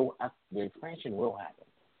expansion will happen.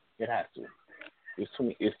 It has to. It's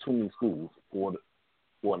too many schools for it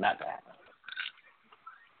not to happen.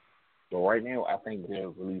 So right now, I think they're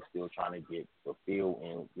really still trying to get the feel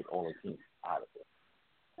and get all the teams out of it.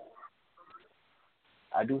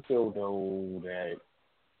 I do feel, though, that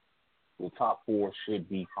the top 4 should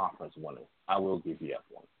be conference winners. I will give you that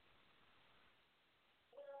one.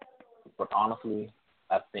 But honestly,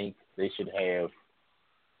 I think they should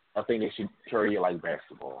carry it like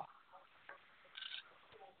basketball.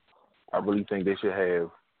 I really think they should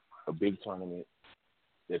have a big tournament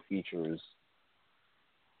that features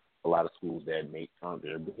a lot of schools that may turn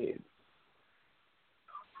their bids.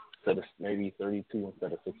 Instead of maybe 32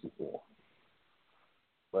 instead of 64.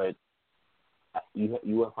 But you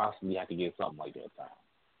would possibly have to get something like that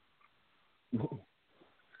time.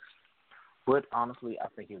 But honestly, I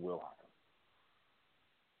think it will happen.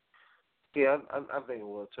 Yeah, I think it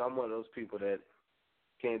will too. I'm one of those people that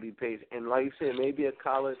can't be patient. And like you said, maybe a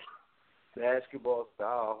college basketball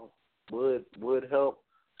style would help.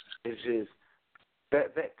 It's just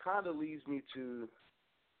that kind of leads me to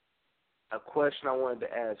a question I wanted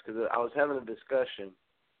to ask, because I was having a discussion,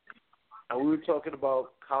 and we were talking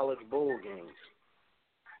about college bowl games.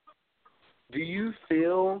 Do you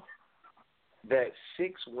feel that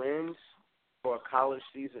 6 wins for a college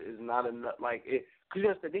season is not enough? Like,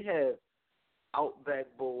 because they have Outback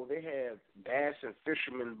Bowl, they have Bass and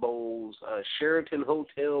Fisherman Bowls, Sheraton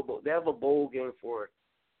Hotel Bowl. They have a bowl game for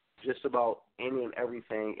just about any and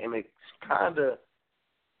everything, and it's kind of,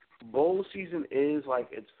 bowl season is like,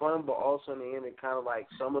 it's fun, but also in the end, it kind of like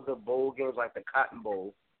some of the bowl games, like the Cotton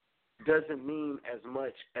Bowl, doesn't mean as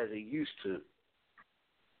much as it used to.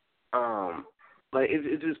 Like,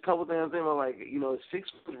 it's just a couple things I'm thinking about, like,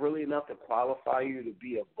 6 was really enough to qualify you to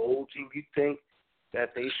be a bowl team. You think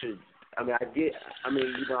that they should, I'm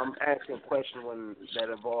asking a question that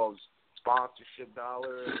involves sponsorship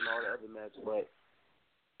dollars and all the other mess, but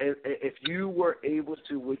if you were able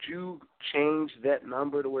to, would you change that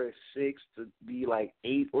number to where it's 6 to be like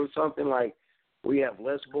 8 or something? Like, we have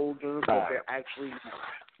less bowl games, but they're actually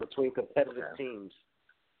between competitive teams.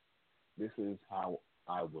 This is how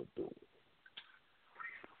I would do it.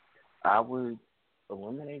 I would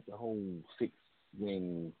eliminate the whole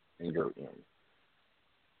 6-win and you're in.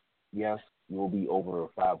 Yes, you'll be over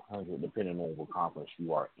 500 depending on what conference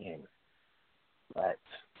you are in, but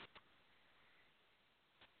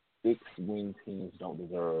 6-win teams don't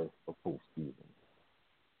deserve a postseason.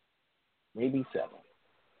 Maybe 7.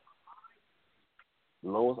 The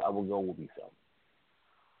lowest I will go will be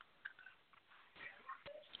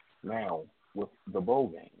 7. Now, with the bowl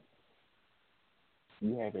game,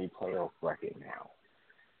 you have a playoff bracket now.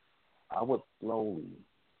 I would slowly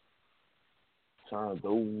turn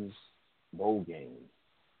those bowl games.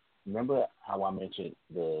 Remember how I mentioned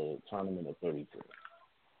the tournament of 32?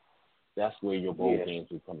 That's where your bowl games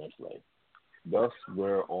will come into play. That's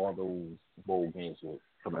where all those bowl games will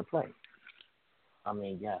come into play. I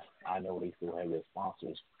mean, yes, I know they still have their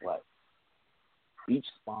sponsors, but each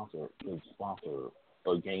sponsor can sponsor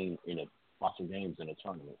a game in a sponsor games in a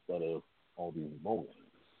tournament instead of all these bowl games.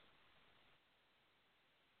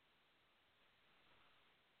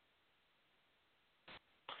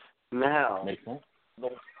 Now, Make sense?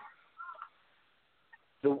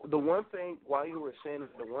 the one thing while you were saying it,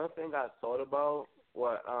 the one thing I thought about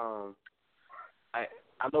what I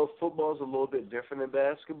know football's a little bit different than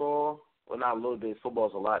basketball. Well, not a little bit.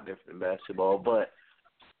 Football's a lot different than basketball. But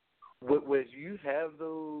would you have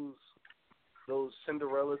those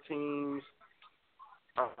Cinderella teams?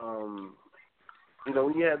 You know,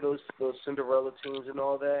 when you have those Cinderella teams and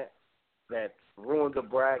all that ruined the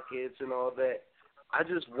brackets and all that. I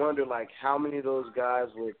just wonder, like, how many of those guys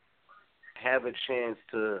would have a chance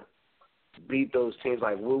to beat those teams?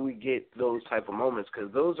 Like, will we get those type of moments? Because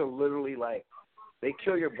those are literally, like, they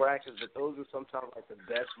kill your brackets, but those are sometimes, like, the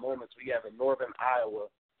best moments. We have in Northern Iowa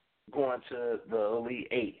going to the Elite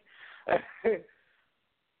Eight.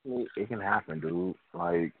 It can happen, dude.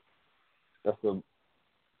 Like, that's the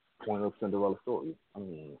point of Cinderella story. I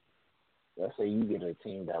mean, let's say you get a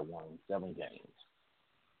team that won 7 games.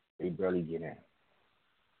 They barely get in.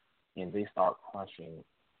 And they start crushing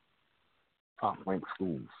top-ranked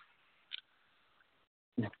schools.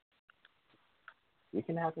 It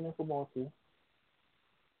can happen in football, too.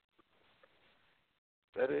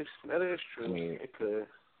 That is true. I mean, it could.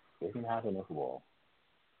 It can happen in football.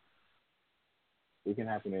 It can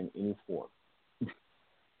happen in any sport.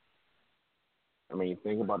 I mean,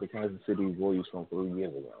 think about the Kansas City Royals from 3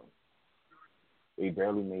 years ago. They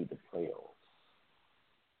barely made the playoffs.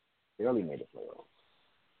 They had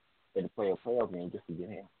to play a playoff game just to get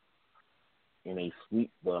in. And they sweep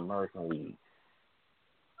the American League.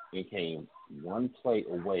 It came one play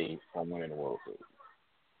away from winning the World Series.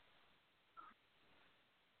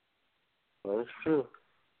 That's true.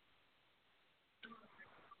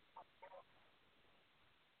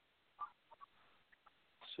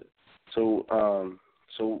 So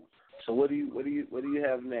what do you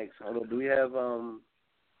have next? I don't know, do we have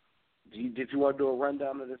did you want to do a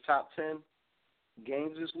rundown of the top 10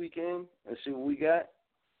 games this weekend and see what we got?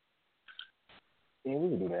 Yeah, we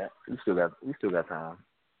can do that. We still got time.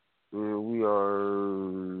 We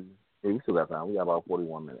still got time. We got about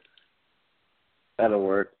 41 minutes. That'll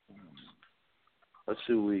work. Let's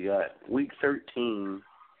see what we got. Week 13.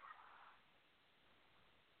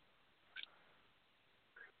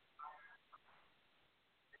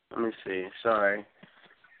 Let me see. Sorry,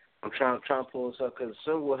 I'm trying to pull this up because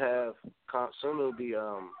soon we'll be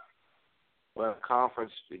we'll have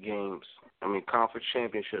conference games. I mean conference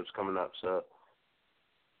championships coming up. So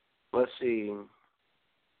let's see.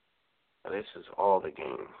 This is all the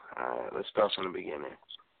games. All right, let's start from the beginning.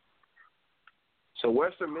 So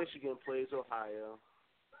Western Michigan plays Ohio,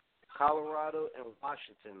 Colorado, and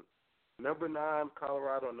Washington. Number 9,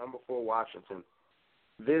 Colorado, number 4, Washington.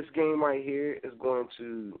 This game right here is going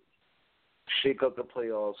to shake up the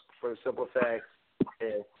playoffs for the simple fact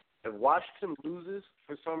if Washington loses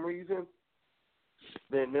for some reason,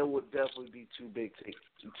 then there would definitely be two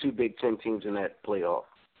Big Ten teams in that playoff.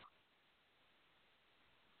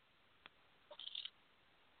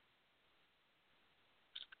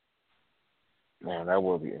 Man, that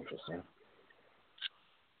will be interesting.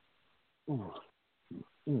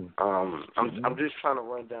 I'm just trying to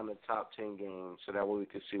run down the top 10 games so that way we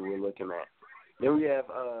can see what we're looking at. Then we have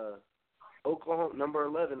Oklahoma, number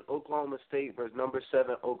 11, Oklahoma State versus number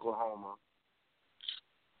 7, Oklahoma.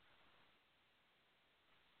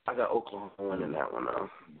 I got Oklahoma winning that one though.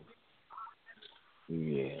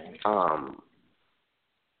 Yeah.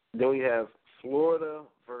 Then we have Florida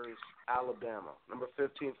versus Alabama. Number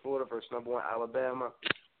 15, Florida versus number 1, Alabama.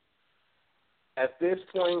 At this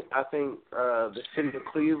point, I think the city of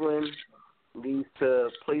Cleveland needs to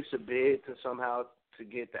place a bid to somehow to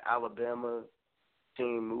get the Alabama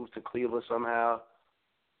team moved to Cleveland somehow.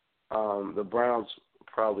 The Browns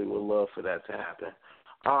probably would love for that to happen.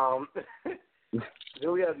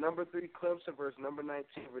 Then we have number 3 Clemson versus number 19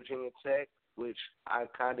 Virginia Tech, which I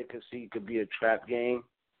kind of could see could be a trap game.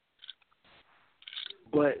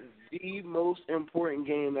 But the most important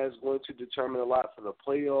game that's going to determine a lot for the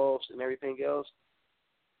playoffs and everything else,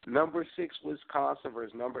 number 6 Wisconsin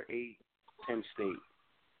versus number 8 Penn State.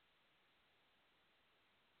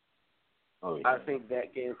 Oh, yeah. I think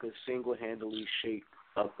that game could single-handedly shape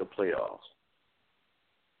up the playoffs.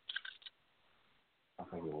 I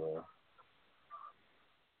think it will.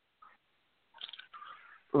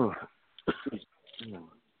 Ooh.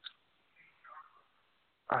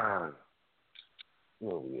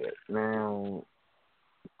 Where we at? Now,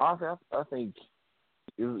 honestly, I think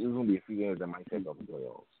it's going to be a few games that might take up the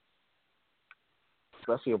playoffs.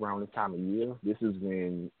 Especially around this time of year. This is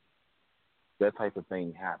when that type of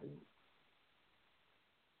thing happens.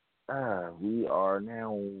 We are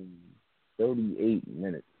now 38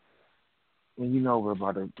 minutes. And you know we're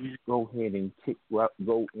about to go ahead and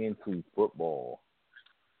go into football.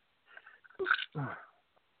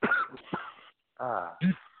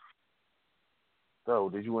 So,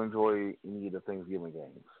 did you enjoy any of the Thanksgiving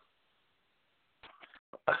games?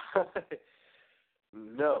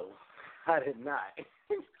 No, I did not.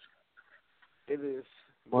 It is.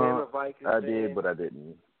 Well, Vikings I did, but I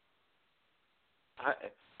didn't.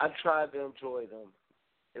 I tried to enjoy them.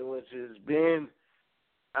 It was just being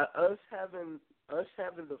us having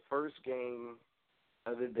the first game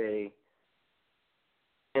of the day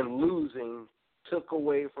and losing took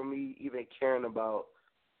away from me even caring about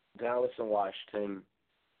Dallas and Washington.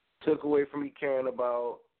 Took away from me caring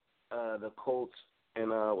about the Colts and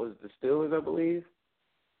was it the Steelers, I believe.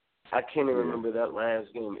 I can't even remember that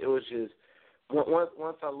last game. It was just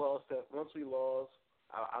once I lost that. Once we lost,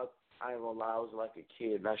 I ain't gonna lie, I was like a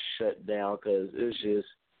kid and I shut down because it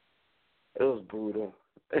was brutal.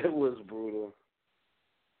 It was brutal.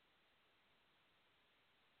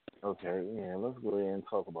 Okay, yeah, let's go ahead and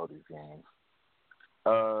talk about these games.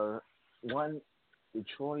 One,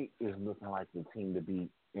 Detroit is looking like the team to beat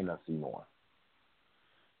NFC North.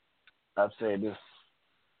 I've said this,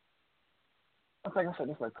 I think I said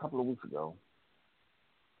this like a couple of weeks ago.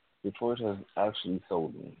 Detroit has actually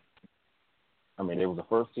sold me. I mean, they were the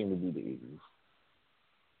first team to beat the Eagles.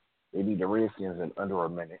 They beat the Redskins in under a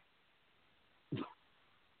minute.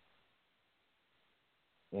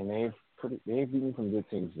 And they've beaten some good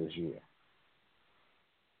teams this year.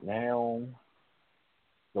 Now,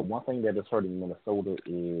 the one thing that is hurting Minnesota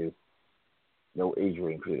is no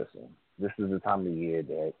Adrian Peterson. This is the time of the year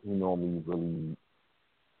that he normally really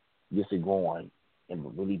gets it going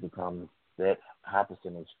and really becomes that high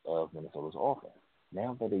percentage of Minnesota's offense.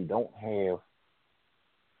 Now that they don't have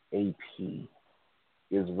AP,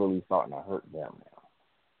 is really starting to hurt them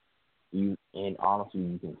now. And honestly,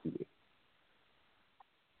 you can see it.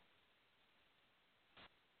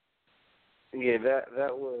 Yeah,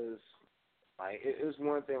 that was like it was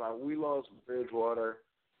one thing. Like we lost Bridgewater.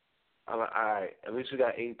 I'm like, all right, at least we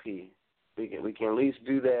got AP. We can at least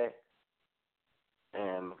do that,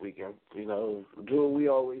 and we can do what we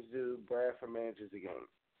always do. Bradford manages the game.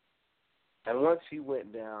 And once he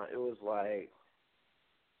went down, it was like,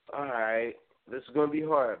 all right, this is going to be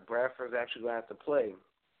hard. Bradford's actually going to have to play.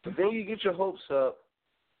 But then you get your hopes up.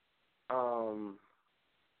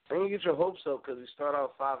 Because we start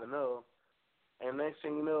out 5-0, and next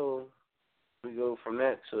thing you know, we go from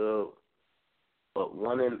that to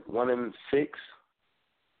 1-6.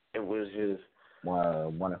 It was just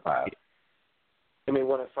 1-5. I mean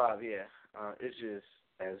 1-5. Yeah. It's just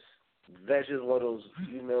that's just one of those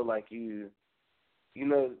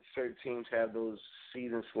certain teams have those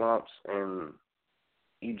season slumps, and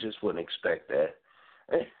you just wouldn't expect that.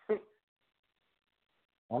 I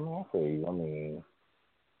mean, I feel you.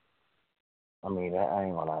 I mean, I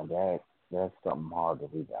ain't gonna lie, that's something hard to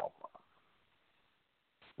rebound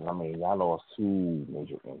from. I mean, y'all lost 2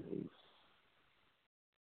 major injuries.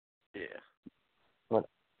 Yeah. But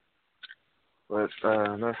let's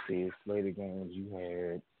see. Later games, you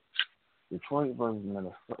had Detroit versus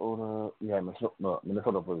Minnesota. You had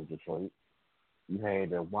Minnesota versus Detroit. You had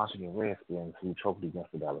the Washington Redskins who choked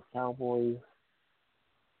against the Dallas Cowboys.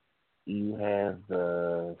 You have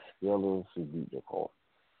the Steelers who beat the Colts.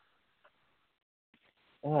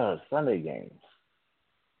 Sunday games.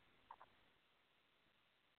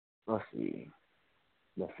 Let's see.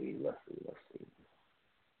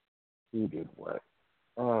 Who did what?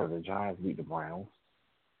 The Giants beat the Browns.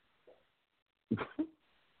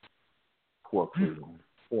 Poor Cleveland.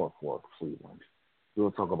 Poor Cleveland.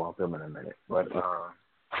 We'll talk about them in a minute. But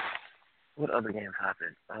what other games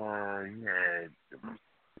happened? You had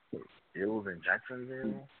It was in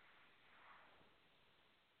Jacksonville.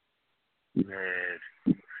 You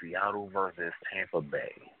had Seattle versus Tampa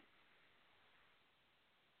Bay.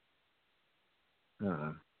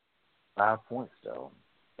 5 points, though.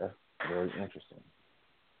 That's very interesting.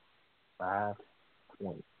 5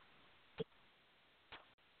 points.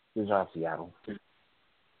 Good job, Seattle.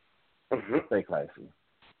 Stay classy.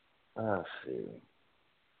 Let's see.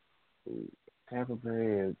 Tampa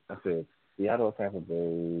Bay, I said Seattle, Tampa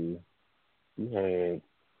Bay. You had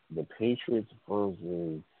the Patriots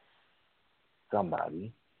versus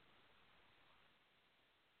somebody.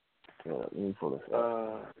 Let me pull this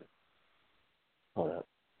up. Hold up.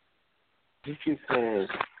 Patriots had.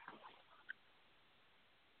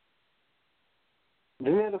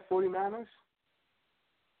 Didn't they have the 49ers?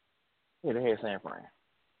 Yeah, they had San Fran.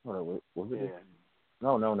 Hold on, was it? Yeah.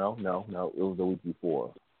 No. It was the week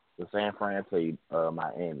before. The San Fran played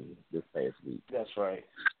Miami this past week. That's right.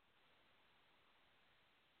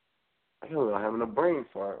 Hell, I'm having a brain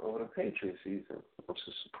fart over the Patriots season, which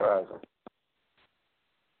is surprising.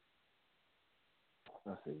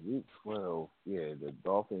 Let's see, week 12. Yeah, the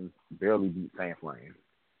Dolphins barely beat San Fran.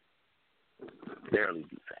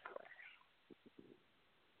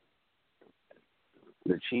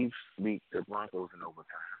 The Chiefs beat the Broncos in overtime.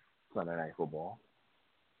 Sunday Night Football.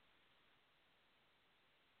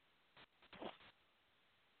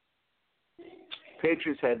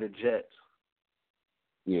 Patriots had the Jets.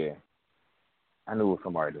 Yeah. I knew it was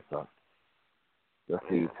somebody that sucked. Let's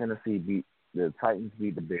see, Tennessee beat the Titans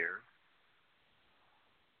beat the Bears.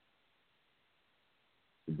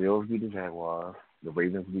 The Bills beat the Jaguars. The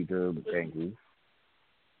Ravens beat the Bengals.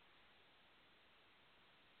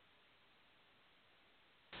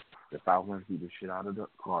 The Falcons beat the shit out of the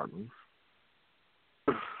Cardinals.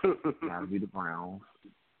 Now beat the Browns.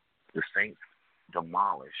 The Saints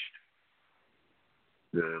demolished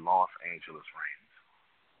the Los Angeles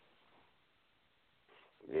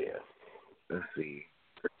Rams. Yeah. Let's see.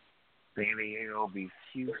 San Diego beats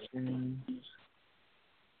Houston.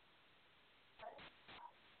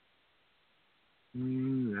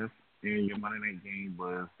 And your Monday night game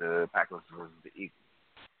was the Packers versus the Eagles.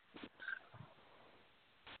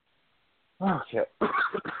 Okay.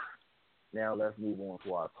 Now let's move on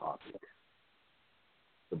to our topic.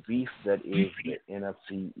 The beast that is the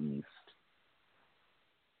NFC East.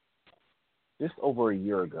 Just over a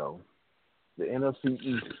year ago, the NFC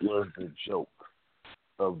East was the joke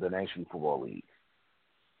of the National Football League.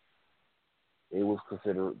 It was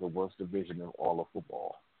considered the worst division of all of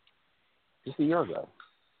football. Just a year ago.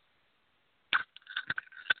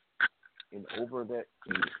 And over that,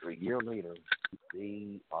 a year later,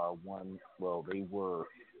 they were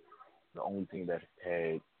the only team that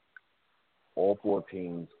had all 4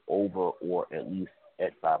 teams over or at least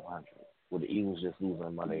at 500, with the Eagles just losing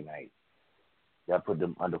on Monday night. That put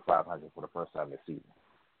them under 500 for the first time this season.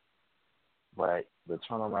 But the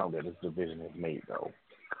turnaround that this division has made, though,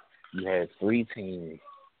 you had 3 teams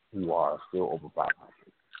who are still over 500.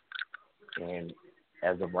 And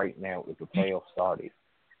as of right now, if the playoffs started,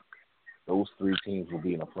 those 3 teams will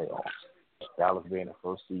be in the playoffs. Dallas being the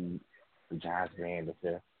first seed, the Giants being the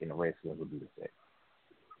 5th, and the Redskins will be the 6th.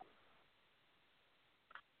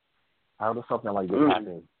 How does something like this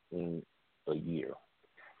happen in a year?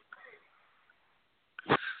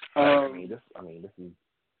 This is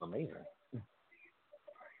amazing.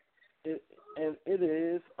 It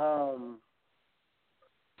is.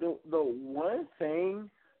 The one thing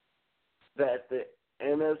that the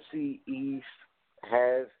NFC East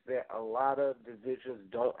has that a lot of divisions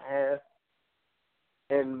don't have,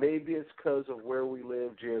 and maybe it's because of where we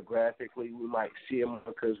live geographically, we might see them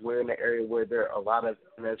because we're in the area where there are a lot of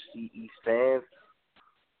NFC East fans.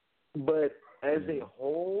 But as a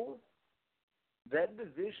whole, that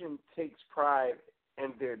division takes pride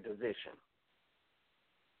in their division.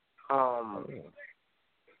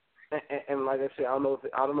 And like I said, I don't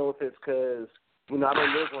know if it's because I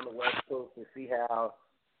don't live on the West Coast to see how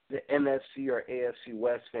the NFC or AFC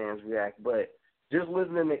West fans react, but just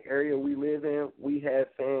living in the area we live in, we have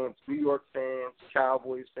fans, New York fans,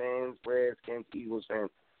 Cowboys fans, Redskins, Eagles fans,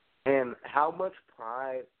 and how much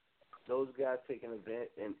pride those guys take in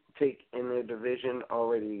their division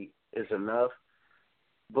already is enough.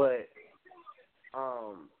 But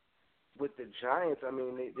with the Giants,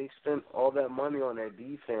 they spent all that money on their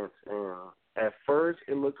defense, and at first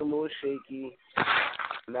it looked a little shaky.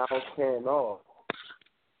 Now it's paying off.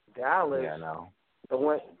 Dallas,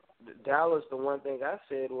 the one thing I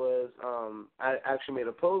said was, I actually made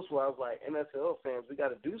a post where I was like, NFL fans, we got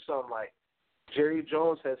to do something. Like, Jerry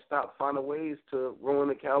Jones has stopped finding ways to ruin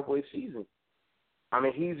the Cowboys season.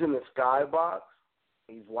 He's in the Skybox,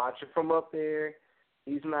 He's watching from up there.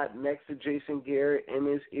 He's not next to Jason Garrett in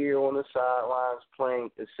his ear on the sidelines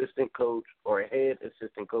playing assistant coach or head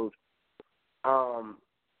assistant coach.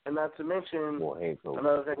 And not to mention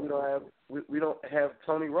another thing we don't have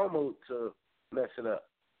Tony Romo to mess it up.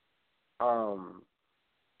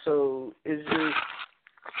 So it's just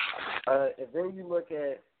and then you look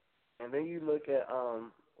at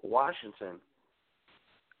Washington.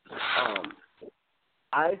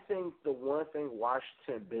 I think the one thing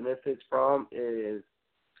Washington benefits from is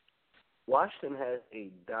Washington has a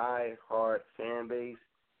die-hard fan base,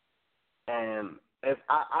 and if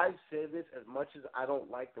I've said this as much as I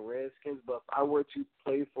don't like the Redskins, but if I were to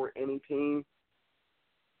play for any team,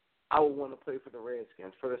 I would want to play for the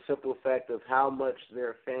Redskins for the simple fact of how much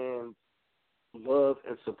their fans love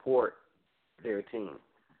and support their team.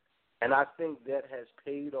 And I think that has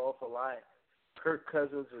paid off a lot. Kirk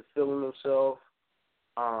Cousins is feeling himself.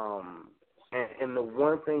 And the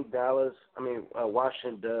one thing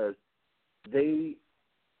Washington does,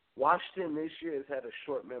 Washington this year has had a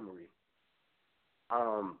short memory.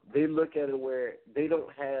 They look at it where they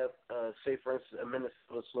don't have, say, for instance, a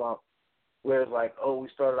Minnesota slump, where it's like, oh, we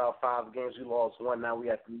started out 5 games, we lost 1, now we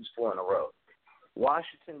have to lose 4 in a row.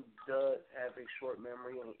 Washington does have a short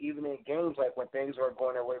memory, and even in games like when things are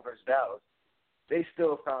going their way versus Dallas, they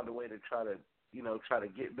still found a way to try to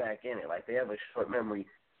get back in it. Like, they have a short memory,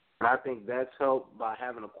 and I think that's helped by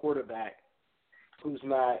having a quarterback who's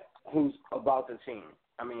about the team.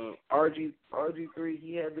 I mean, RG3,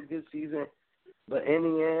 he had the good season, but in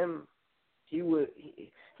the end, he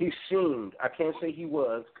seemed, I can't say he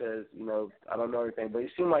was because, I don't know everything, but he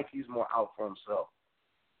seemed like he's more out for himself.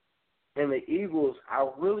 And the Eagles, I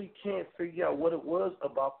really can't figure out what it was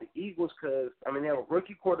about the Eagles because, they have a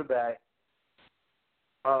rookie quarterback.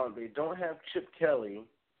 They don't have Chip Kelly.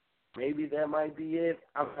 Maybe that might be it.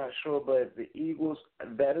 I'm not sure. But the Eagles,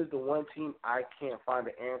 that is the one team I can't find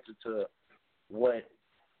the answer to what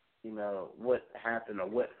happened or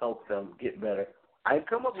what helped them get better. I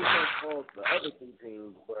come up with some faults the other 2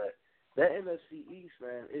 teams, but that NFC East,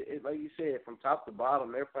 man, it like you said, from top to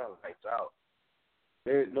bottom, they're playing lights out.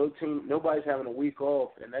 There's no team, nobody's having a week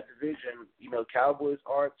off in that division. Cowboys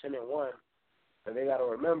are 10-1, but they got to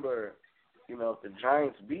remember, if the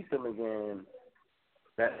Giants beat them again,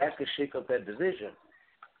 that could shake up that division.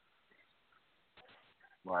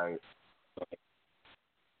 Right.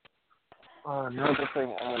 Another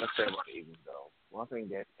thing I want to say about the Eagles, though, one thing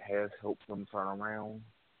that has helped them turn around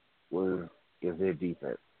is their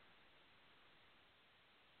defense.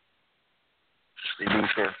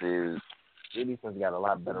 Their defense got a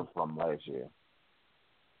lot better from last year.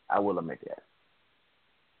 I will admit that.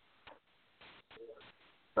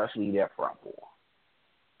 Especially that front four.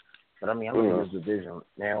 But I look at this division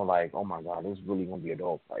now like, oh my God, it's really going to be a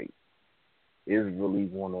dogfight. It's really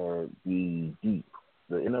going to be deep.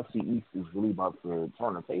 The NFC East is really about to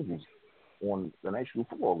turn the tables on the National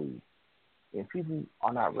Football League. And people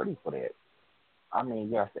are not ready for that.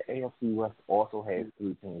 Yes, the AFC West also has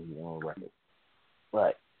 3 teams on record.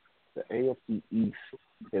 But the AFC East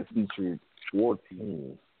has featured 4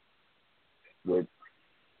 teams with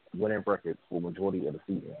winning records for the majority of the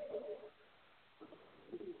season.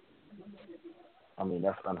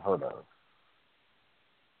 That's unheard of.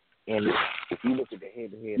 And if you look at the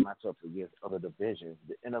head-to-head matchups against other divisions,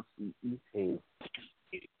 the NFC East has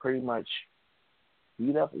pretty much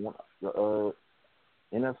beat up the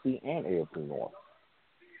NFC and AFC North.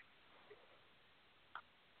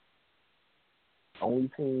 Only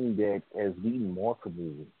team that has beaten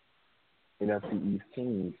multiple NFC East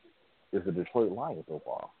teams is the Detroit Lions so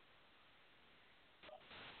far.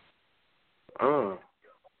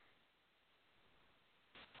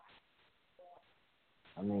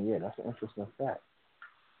 That's an interesting fact.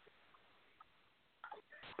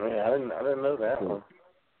 Yeah, I didn't know that one.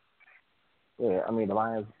 Yeah, the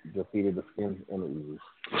Lions defeated the Skins and the Eagles.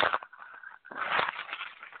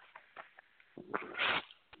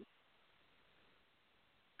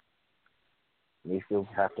 They still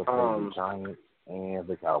have to play the Giants and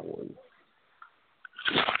the Cowboys.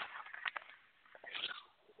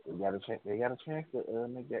 They got a chance to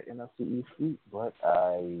make that NFC East sweep, but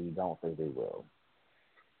I don't think they will.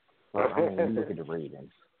 But you look at the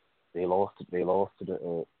Ravens. They lost to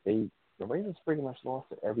the Ravens pretty much lost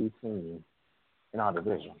to every team in our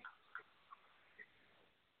division.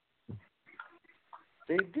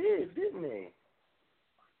 They did, didn't they?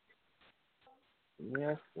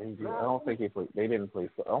 Yes, they did. I don't think they played. They didn't play.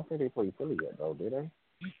 I don't think they played Philly yet, though, did they?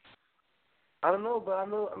 I don't know, but I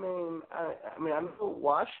know. I know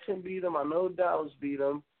Washington beat them. I know Dallas beat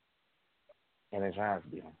them, and the Giants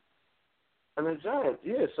beat them. And the Giants,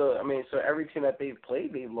 yeah. So so every team that they've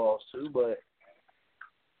played, they've lost to. But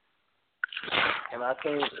and I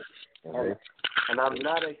think, and I'm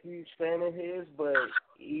not a huge fan of his, but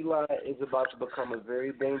Eli is about to become a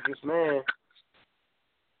very dangerous man.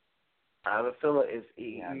 I have a feeling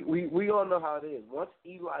we all know how it is. Once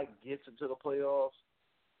Eli gets into the playoffs,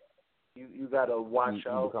 you gotta watch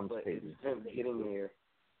out. But it's him getting there.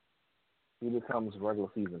 He becomes regular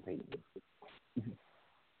season Peyton.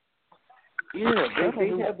 Yeah, they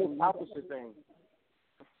have the opposite thing.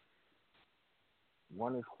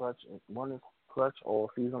 One is clutch all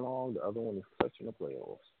season long. The other one is clutch in the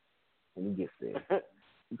playoffs when he gets there.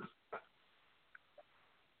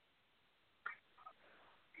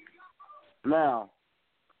 Now,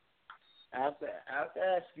 I have to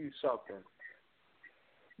ask you something.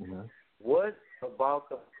 Mm-hmm. What about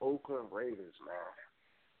the Oakland Raiders, man?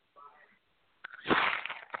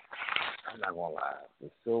 I'm not gonna lie, the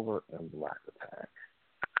silver and black attack.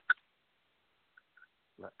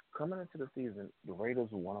 Like, coming into the season, the Raiders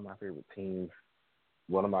were one of my favorite teams,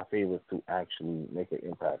 one of my favorites to actually make an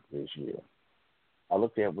impact this year. I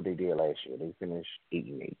looked at what they did last year. They finished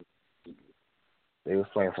 8-8. They was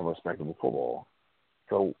playing some respectable football.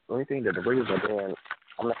 So everything that the Raiders are doing,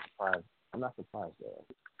 I'm not surprised. I'm not surprised there.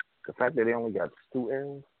 The fact that they only got 2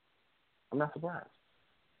 errors, I'm not surprised.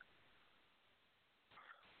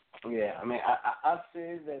 Yeah, I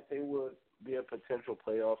said that they would be a potential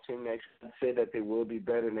playoff team next year. I said that they will be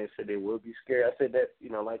better, and they said they will be scary. I said that,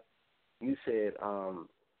 like you said,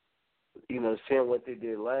 seeing what they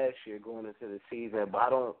did last year going into the season, but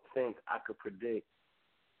I don't think I could predict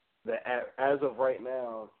that as of right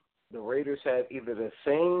now, the Raiders have either the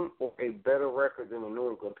same or a better record than the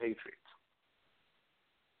New England Patriots.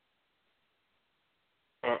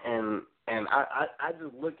 And I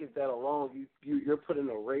just look at that alone. You're putting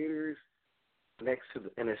the Raiders next to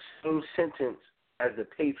in the same sentence as the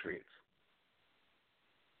Patriots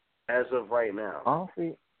as of right now.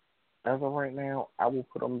 Honestly, as of right now, I will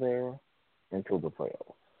put them there until the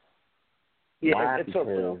playoffs. Yeah, why? it's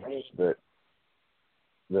Because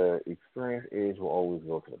the experience edge will always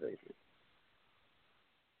go to the Patriots.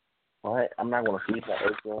 All right, I'm not going to see that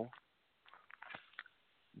Oakland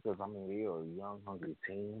because they are a young, hungry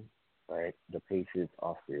team, but the Patriots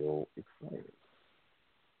are still experienced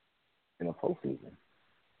in the postseason.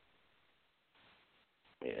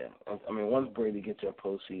 Yeah, once Brady gets your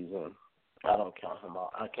postseason, I don't count him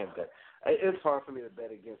out. I can't bet. It's hard for me to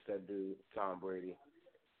bet against that dude, Tom Brady.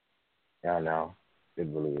 Yeah, I know. It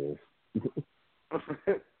really is.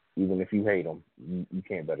 Even if you hate him, you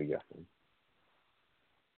can't bet against him.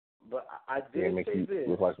 But I did say this.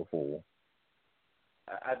 Look like a fool.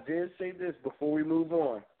 I did say this before we move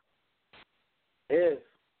on. If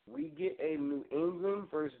we get a New England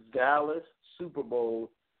versus Dallas Super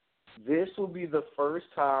Bowl, this will be the first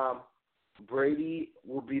time Brady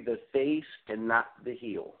will be the face and not the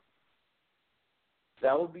heel.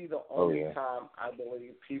 That will be the only time I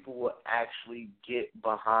believe people will actually get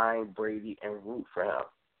behind Brady and root for him.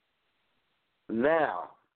 Now,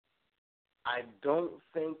 I don't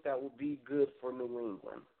think that will be good for New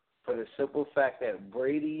England for the simple fact that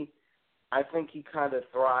Brady, I think he kind of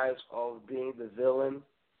thrives off being the villain.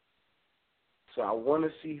 So I want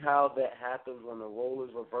to see how that happens when the role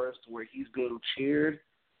is reversed where he's being cheered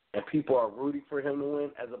and people are rooting for him to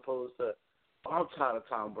win as opposed to, I'm tired of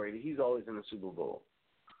Tom Brady. He's always in the Super Bowl.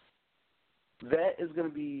 That is going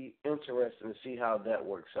to be interesting to see how that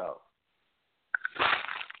works out.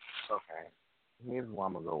 Okay. Here's where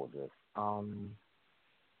I'm going to go with this.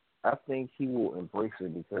 I think he will embrace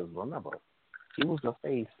it because, remember, he was the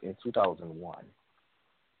face in 2001.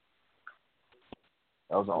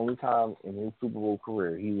 That was the only time in his Super Bowl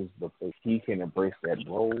career he was the face. He can embrace that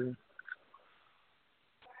role.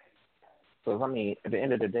 So, at the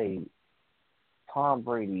end of the day, Tom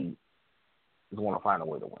Brady is going to find a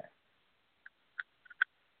way to win.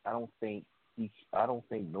 I don't think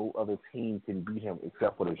no other team can beat him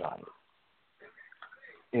except for the Giants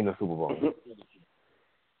in the Super Bowl.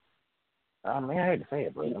 I hate to say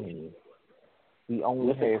it, but he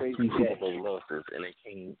only has 2 Super Bowl losses, and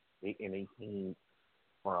they came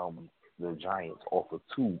from the Giants off of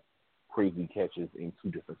 2 crazy catches in 2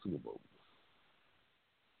 different Super Bowls.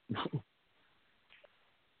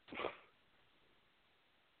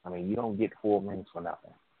 You don't get 4 rings for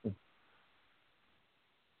nothing.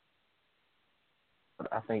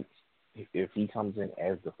 But I think if he comes in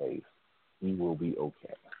as the face, he will be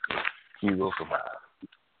okay. He will survive.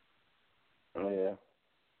 Yeah.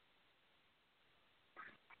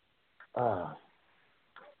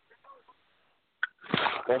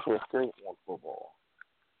 That's what's great on football.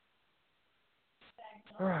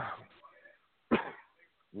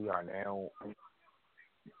 We are now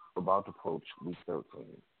about to approach week 13.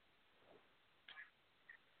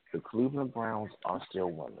 The Cleveland Browns are still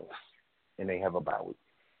winless, and they have a bye week.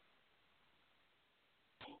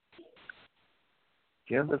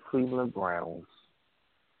 Can the Cleveland Browns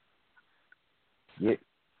get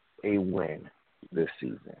a win this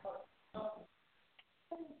season? All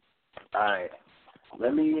right.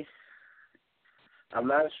 I'm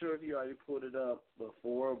not sure if you already put it up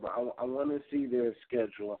before, but I want to see their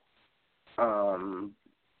schedule. And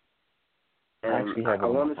I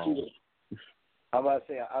want to see. I'm about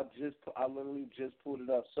to say I literally just pulled it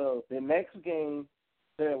up. So the next game,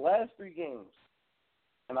 their last 3 games,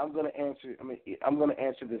 and I'm going to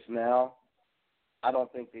answer this now. I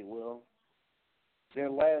don't think they will. Their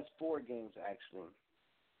last 4 games, actually,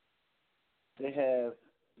 they have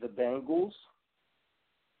the Bengals,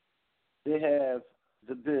 they have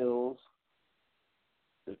the Bills,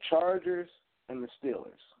 the Chargers, and the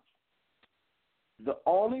Steelers. The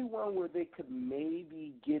only one where they could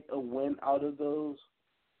maybe get a win out of those,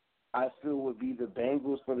 I feel, would be the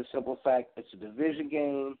Bengals, for the simple fact it's a division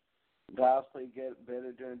game. Guys play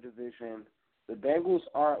better during division. The Bengals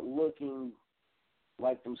aren't looking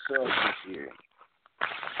like themselves this year.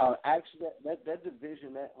 Actually, that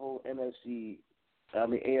division, that whole AFC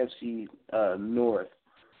North,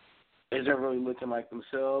 isn't really looking like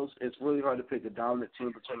themselves. It's really hard to pick a dominant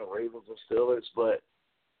team between the Ravens and Steelers, but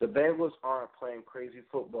the Bengals aren't playing crazy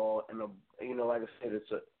football, and like I said,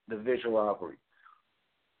 it's a division rivalry.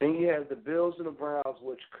 Then you have the Bills and the Browns,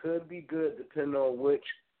 which could be good depending on which.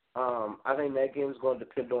 I think that game is going to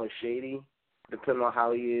depend on Shady, depending on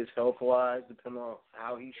how he is health-wise, depending on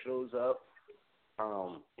how he shows up.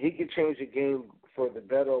 He could change the game for the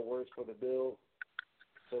better or worse for the Bills.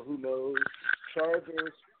 So who knows?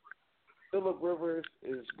 Chargers, Phillip Rivers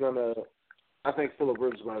is gonna. I think Phillip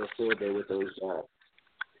Rivers is going to field day with those guys.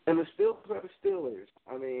 And the Steelers are the Steelers.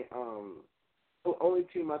 I mean, the only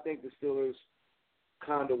team I think the Steelers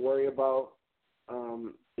kind of worry about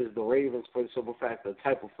is the Ravens, for the simple fact the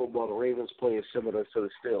type of football the Ravens play is similar to the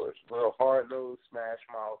Steelers. Real hard-nosed,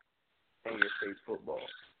 smash-mouth, in-your-face football.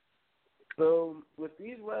 So with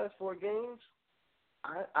these last 4 games,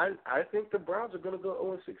 I think the Browns are going to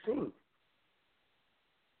go 0-16.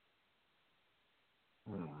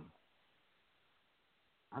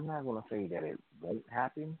 I'm not going to say that it won't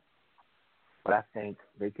happen, but I think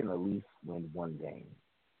they can at least win 1 game.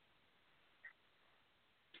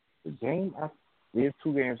 There's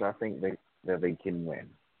 2 games I think that they can win.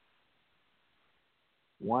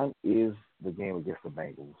 One is the game against the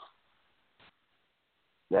Bengals.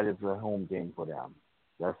 That is a home game for them.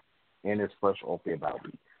 And it's fresh off their bye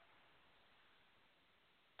week.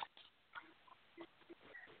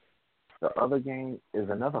 The other game is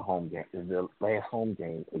another home game. Is the last home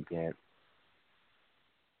game against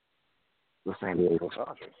the San Diego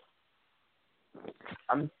Chargers.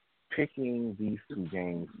 I'm picking these 2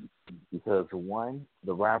 games because one,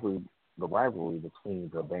 the rivalry between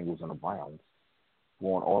the Bengals and the Browns,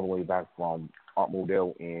 going all the way back from Art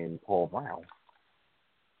Modell and Paul Brown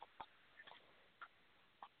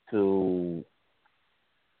to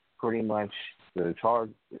pretty much the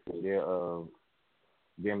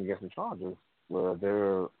game against the Chargers, where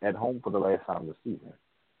they're at home for the last time this season.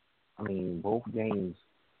 I mean, both games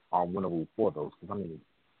are winnable for those. Because, I mean,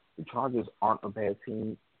 the Chargers aren't a bad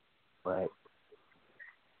team, but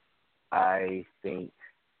I think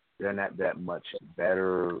they're not that much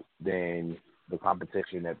better than the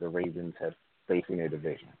competition that the Ravens have faced in their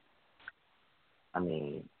division. I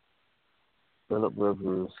mean, Phillip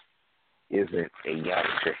Rivers isn't a young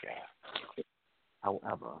chicken.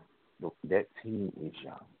 However, that team is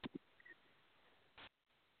young.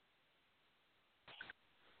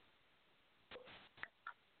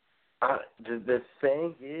 The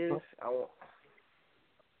thing is,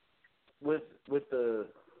 with the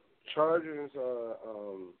Chargers, the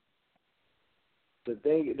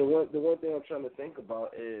one thing I'm trying to think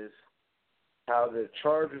about is how the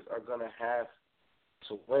Chargers are going to have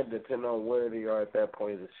to win depending on where they are at that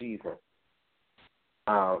point of the season.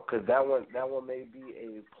 Because that one may be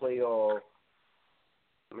a playoff.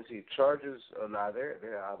 Let me see. Chargers,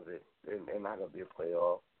 they're out of it. They're not going to be a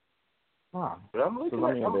playoff. Huh. But I'm looking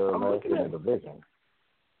at they're last in their division.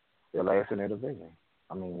 They're last in their division.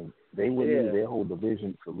 I mean, they would need their whole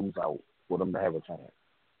division to lose out for them to have a chance.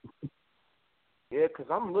 Yeah, because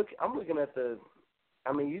I'm looking at the.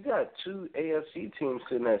 I mean, you got 2 AFC teams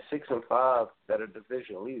sitting at 6-5 that are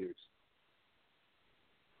division leaders.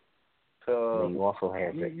 So and you also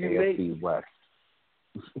have the AFC West.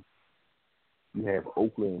 You have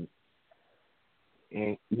Oakland,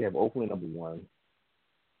 and you have Oakland number 1.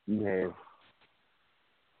 You have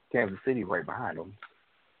Kansas City right behind them.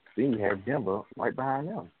 Then you have Denver right behind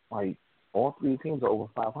them. Like, all three teams are over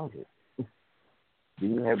 500. Then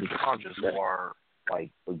you have the Chargers that are, like,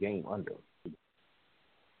 a game under.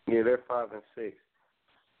 Yeah, they're 5-6.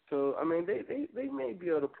 So, I mean, they may be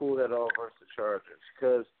able to pull that off versus the Chargers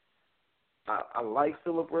because I like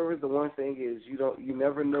Phillip Rivers. The one thing is you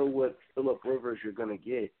never know what Phillip Rivers you're going to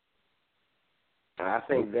get. And I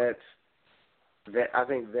think that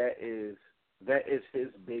is his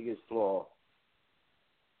biggest flaw.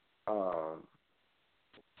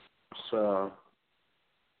 So,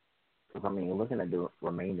 I mean, looking at the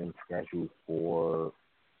remaining schedule for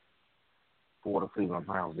the Cleveland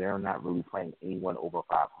Browns, they're not really playing anyone over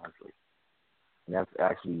 500. And that's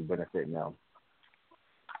actually benefiting them.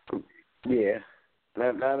 Yeah.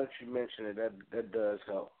 Now that you mention it, that does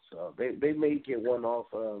help. So they may get one off,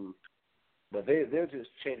 but they're just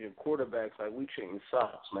changing quarterbacks like we changing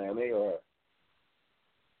socks, man. They are.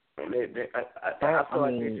 And I feel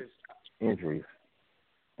like they're just injuries.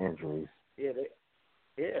 Yeah.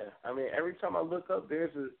 I mean, every time I look up,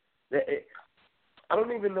 I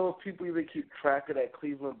don't even know if people even keep track of that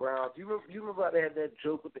Cleveland Browns. You remember how they had that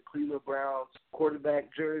joke with the Cleveland Browns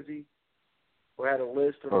quarterback jersey, where I had a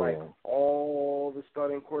list of all the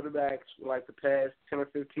starting quarterbacks for like the past 10 or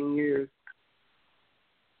 15 years.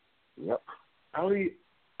 Yep. I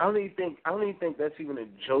don't even think that's even a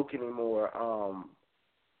joke anymore.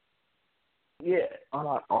 Yeah.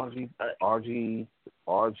 RG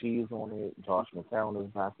is on it. Josh McCown is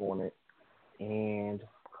back on it, and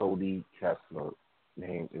Cody Kessler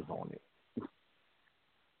name is on it.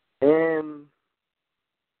 And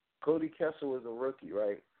Cody Kessler was a rookie,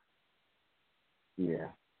 right? Yeah.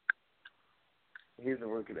 He's a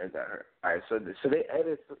rookie that got hurt. All right, so they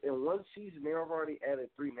added in one season. They've already added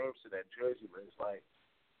 3 names to that jersey list. Like,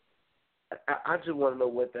 I just want to know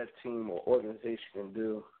what that team or organization can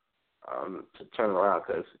do to turn around,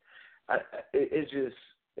 because it's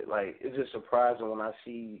just surprising when I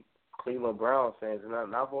see Cleveland Browns fans, and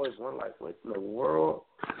I've always wondered, like, what in the world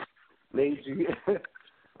made you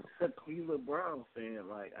a Cleveland Browns fan?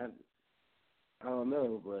 Like, I don't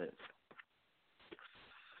know, but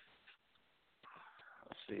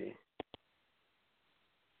let's see.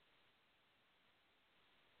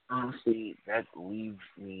 Honestly, that leads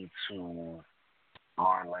me to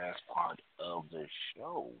our last part of the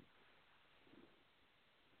show.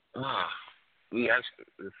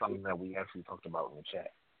 It's something that we actually talked about in the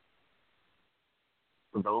chat.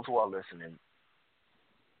 For those who are listening,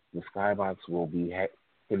 the Skybox will be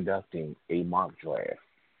conducting a mock draft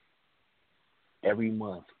every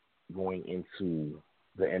month going into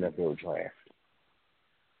the NFL draft.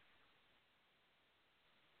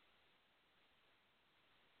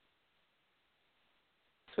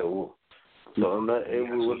 So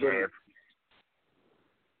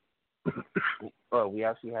we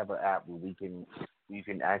actually have an app where you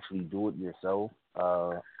can actually do it yourself.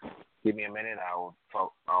 Give me a minute, I'll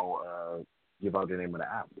give out the name of the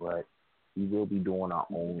app, but we will be doing our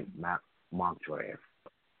own mock draft.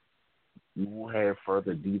 We will have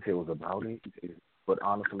further details about it, but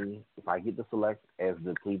honestly, if I get to select as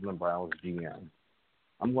the Cleveland Browns GM,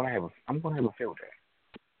 I'm gonna have a field draft.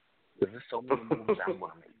 Because there's so many moves I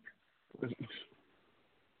want to make.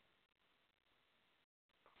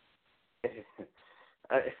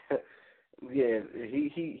 Yeah,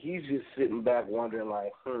 he's just sitting back wondering,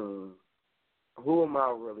 like, who am I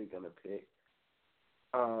really gonna pick?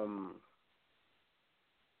 Let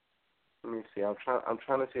me see. I'm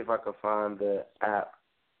trying to see if I can find the app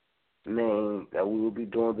name that we will be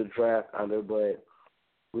doing the draft under, but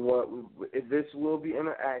this will be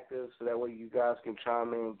interactive, so that way you guys can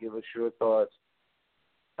chime in and give us your thoughts,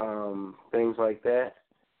 things like that.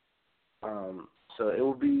 So it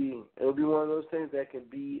will be one of those things that can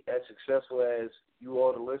be as successful as you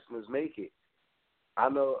all, the listeners, make it. I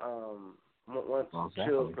know once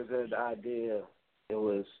Chill presented the idea, it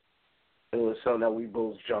was something that we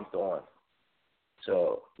both jumped on.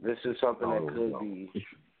 So this is something that could be.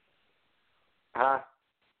 Huh?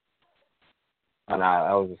 And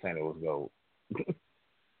I was just saying it was gold.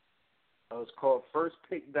 It's called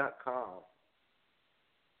firstpick.com.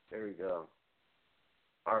 There we go.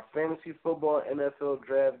 Our fantasy football NFL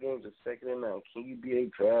draft games are second and none. Can you be a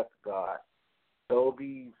draft god? So it'll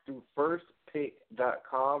be through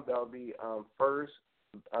firstpick.com. That'll be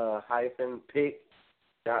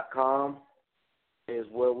first-pick.com is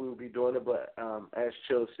where we will be doing it. But as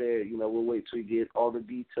Chill said, we'll wait till we get all the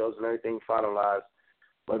details and everything finalized.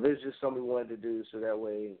 But this is just something we wanted to do so that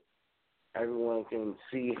way everyone can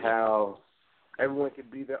see how everyone can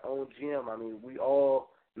be their own GM. I mean,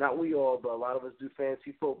 not we all, but a lot of us do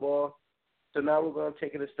fantasy football. So now we're going to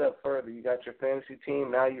take it a step further. You got your fantasy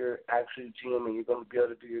team. Now you're actually GM, and you're going to be able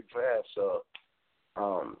to do your draft. So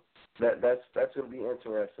that's going to be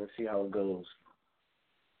interesting. See how it goes.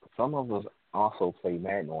 Some of us also play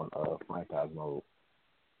Madden on franchise mode.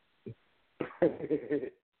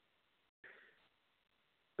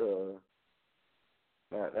 So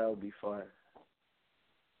that would be fun.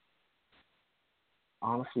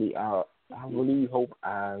 Honestly, I really hope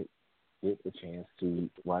I get the chance to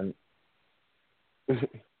run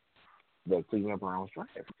the Cleveland Browns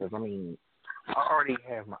draft, because I mean, I already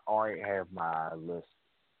have my list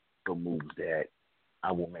of moves that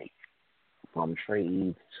I will make, from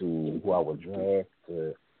trades to who I would draft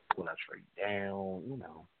to when I trade down, you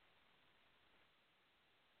know.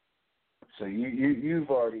 So you've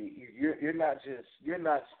already you're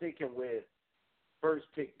not sticking with first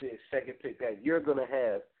pick this, second pick that. You're gonna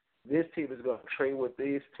have this team is gonna trade with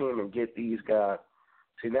this team and get these guys.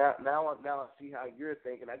 See now I see how you're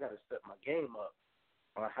thinking. I gotta step my game up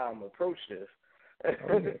on how I'm gonna approach this.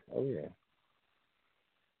 Oh yeah.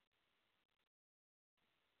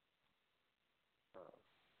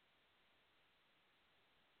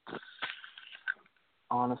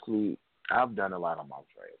 Honestly, I've done a lot of mock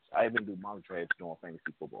drafts. I even do mock drafts during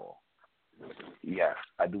fantasy football. Yeah,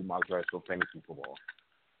 I do mock drafts for fantasy football.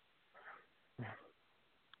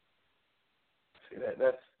 See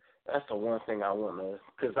that's the one thing I want to,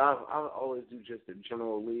 because I always do just a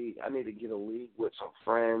general league. I need to get a league with some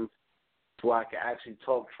friends where I can actually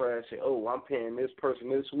talk trash. Say, oh, I'm paying this person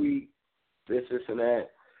this week, this and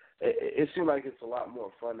that. It seems like it's a lot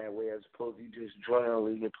more fun that way as opposed to you just joining a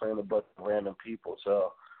league and playing a bunch of random people.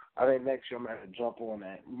 So I think next year I'm going to have to jump on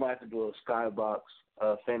that. We might have to do a Skybox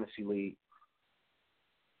fantasy league.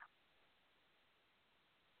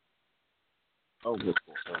 Oh, good.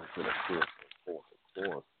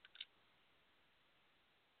 Cool.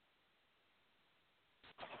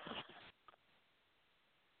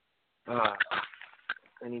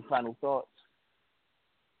 Any final thoughts?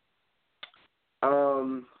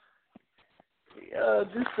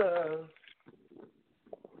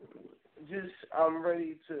 Just I'm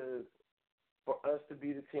ready for us to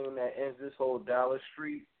be the team that ends this whole Dallas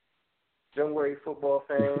streak. Don't worry, football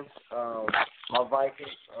fans. My Vikings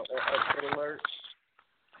are on upset alert.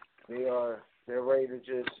 They're ready to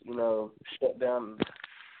just shut down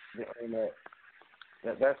the internet.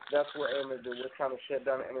 That's what we're aiming to do. We're trying to shut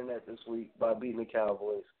down the internet this week by beating the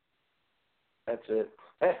Cowboys. That's it.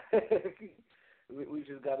 We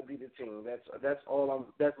just got to beat the team. That's all.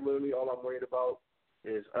 That's literally all I'm worried about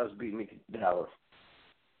is us beating Dallas.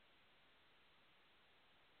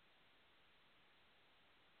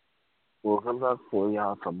 Well, good luck for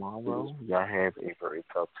y'all tomorrow. Y'all have a very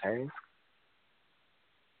tough task.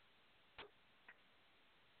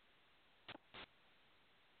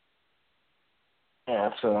 Yeah,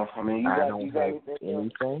 so I mean, I don't have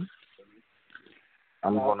anything.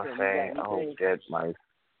 I'm gonna say I hope that my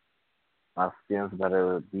Skins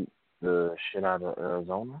better beat the shit out of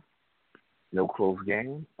Arizona. No close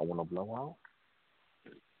game. I want a blowout.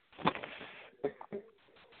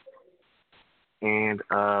 And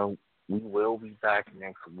we will be back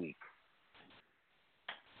next week.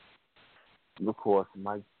 Of course,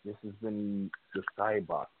 Mike, this has been the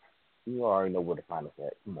Skybox. You already know where to find us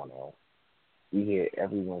at. Come on now. We here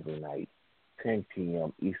every Wednesday night, 10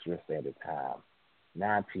 p.m. Eastern Standard Time,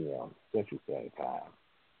 9 p.m. Central Standard Time.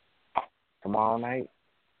 Tomorrow night,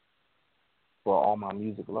 for all my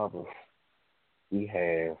music lovers, we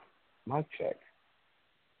have Mic Check.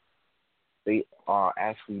 They are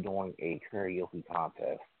actually doing a karaoke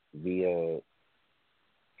contest via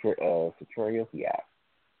the karaoke app.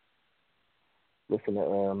 Listen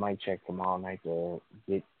to Mic Check tomorrow night to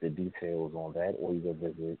get the details on that, or you can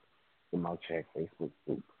visit the Mic Check Facebook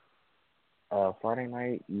group. Friday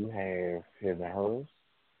night, you have His and Hers.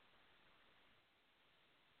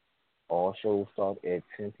 All shows start at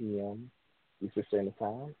 10 p.m. Eastern Standard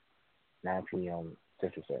Time, 9 p.m.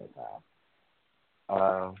 Central Standard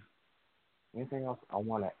Time. Anything else I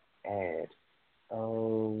want to add?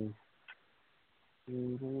 No,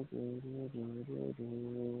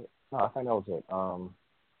 I think that was it.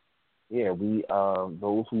 Yeah, we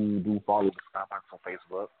those who do follow the Skybox on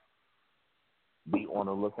Facebook, be on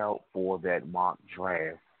the lookout for that mock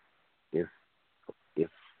draft. It's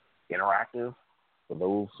interactive for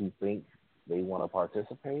those who think they want to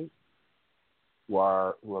participate,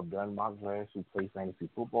 who have done mock drafts, who play fantasy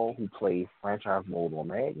football, who play franchise mode on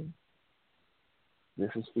Madden.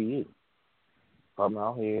 This is for you. Come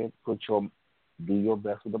out here, do your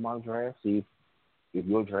best with the mock draft. See if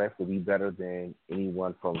your draft will be better than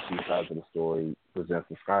anyone from Two Sides of the Story presents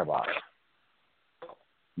the Skybox.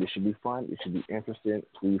 This should be fun. It should be interesting.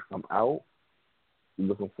 Please come out. We're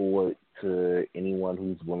looking forward to anyone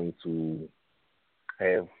who's willing to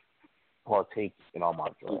have partake in our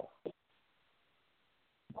mock draft.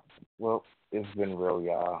 Well, it's been real,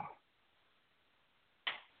 y'all.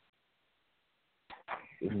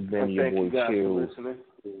 This has been your boy Chills.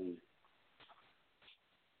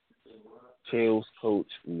 Chills, Coach.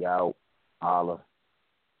 We out. Holla.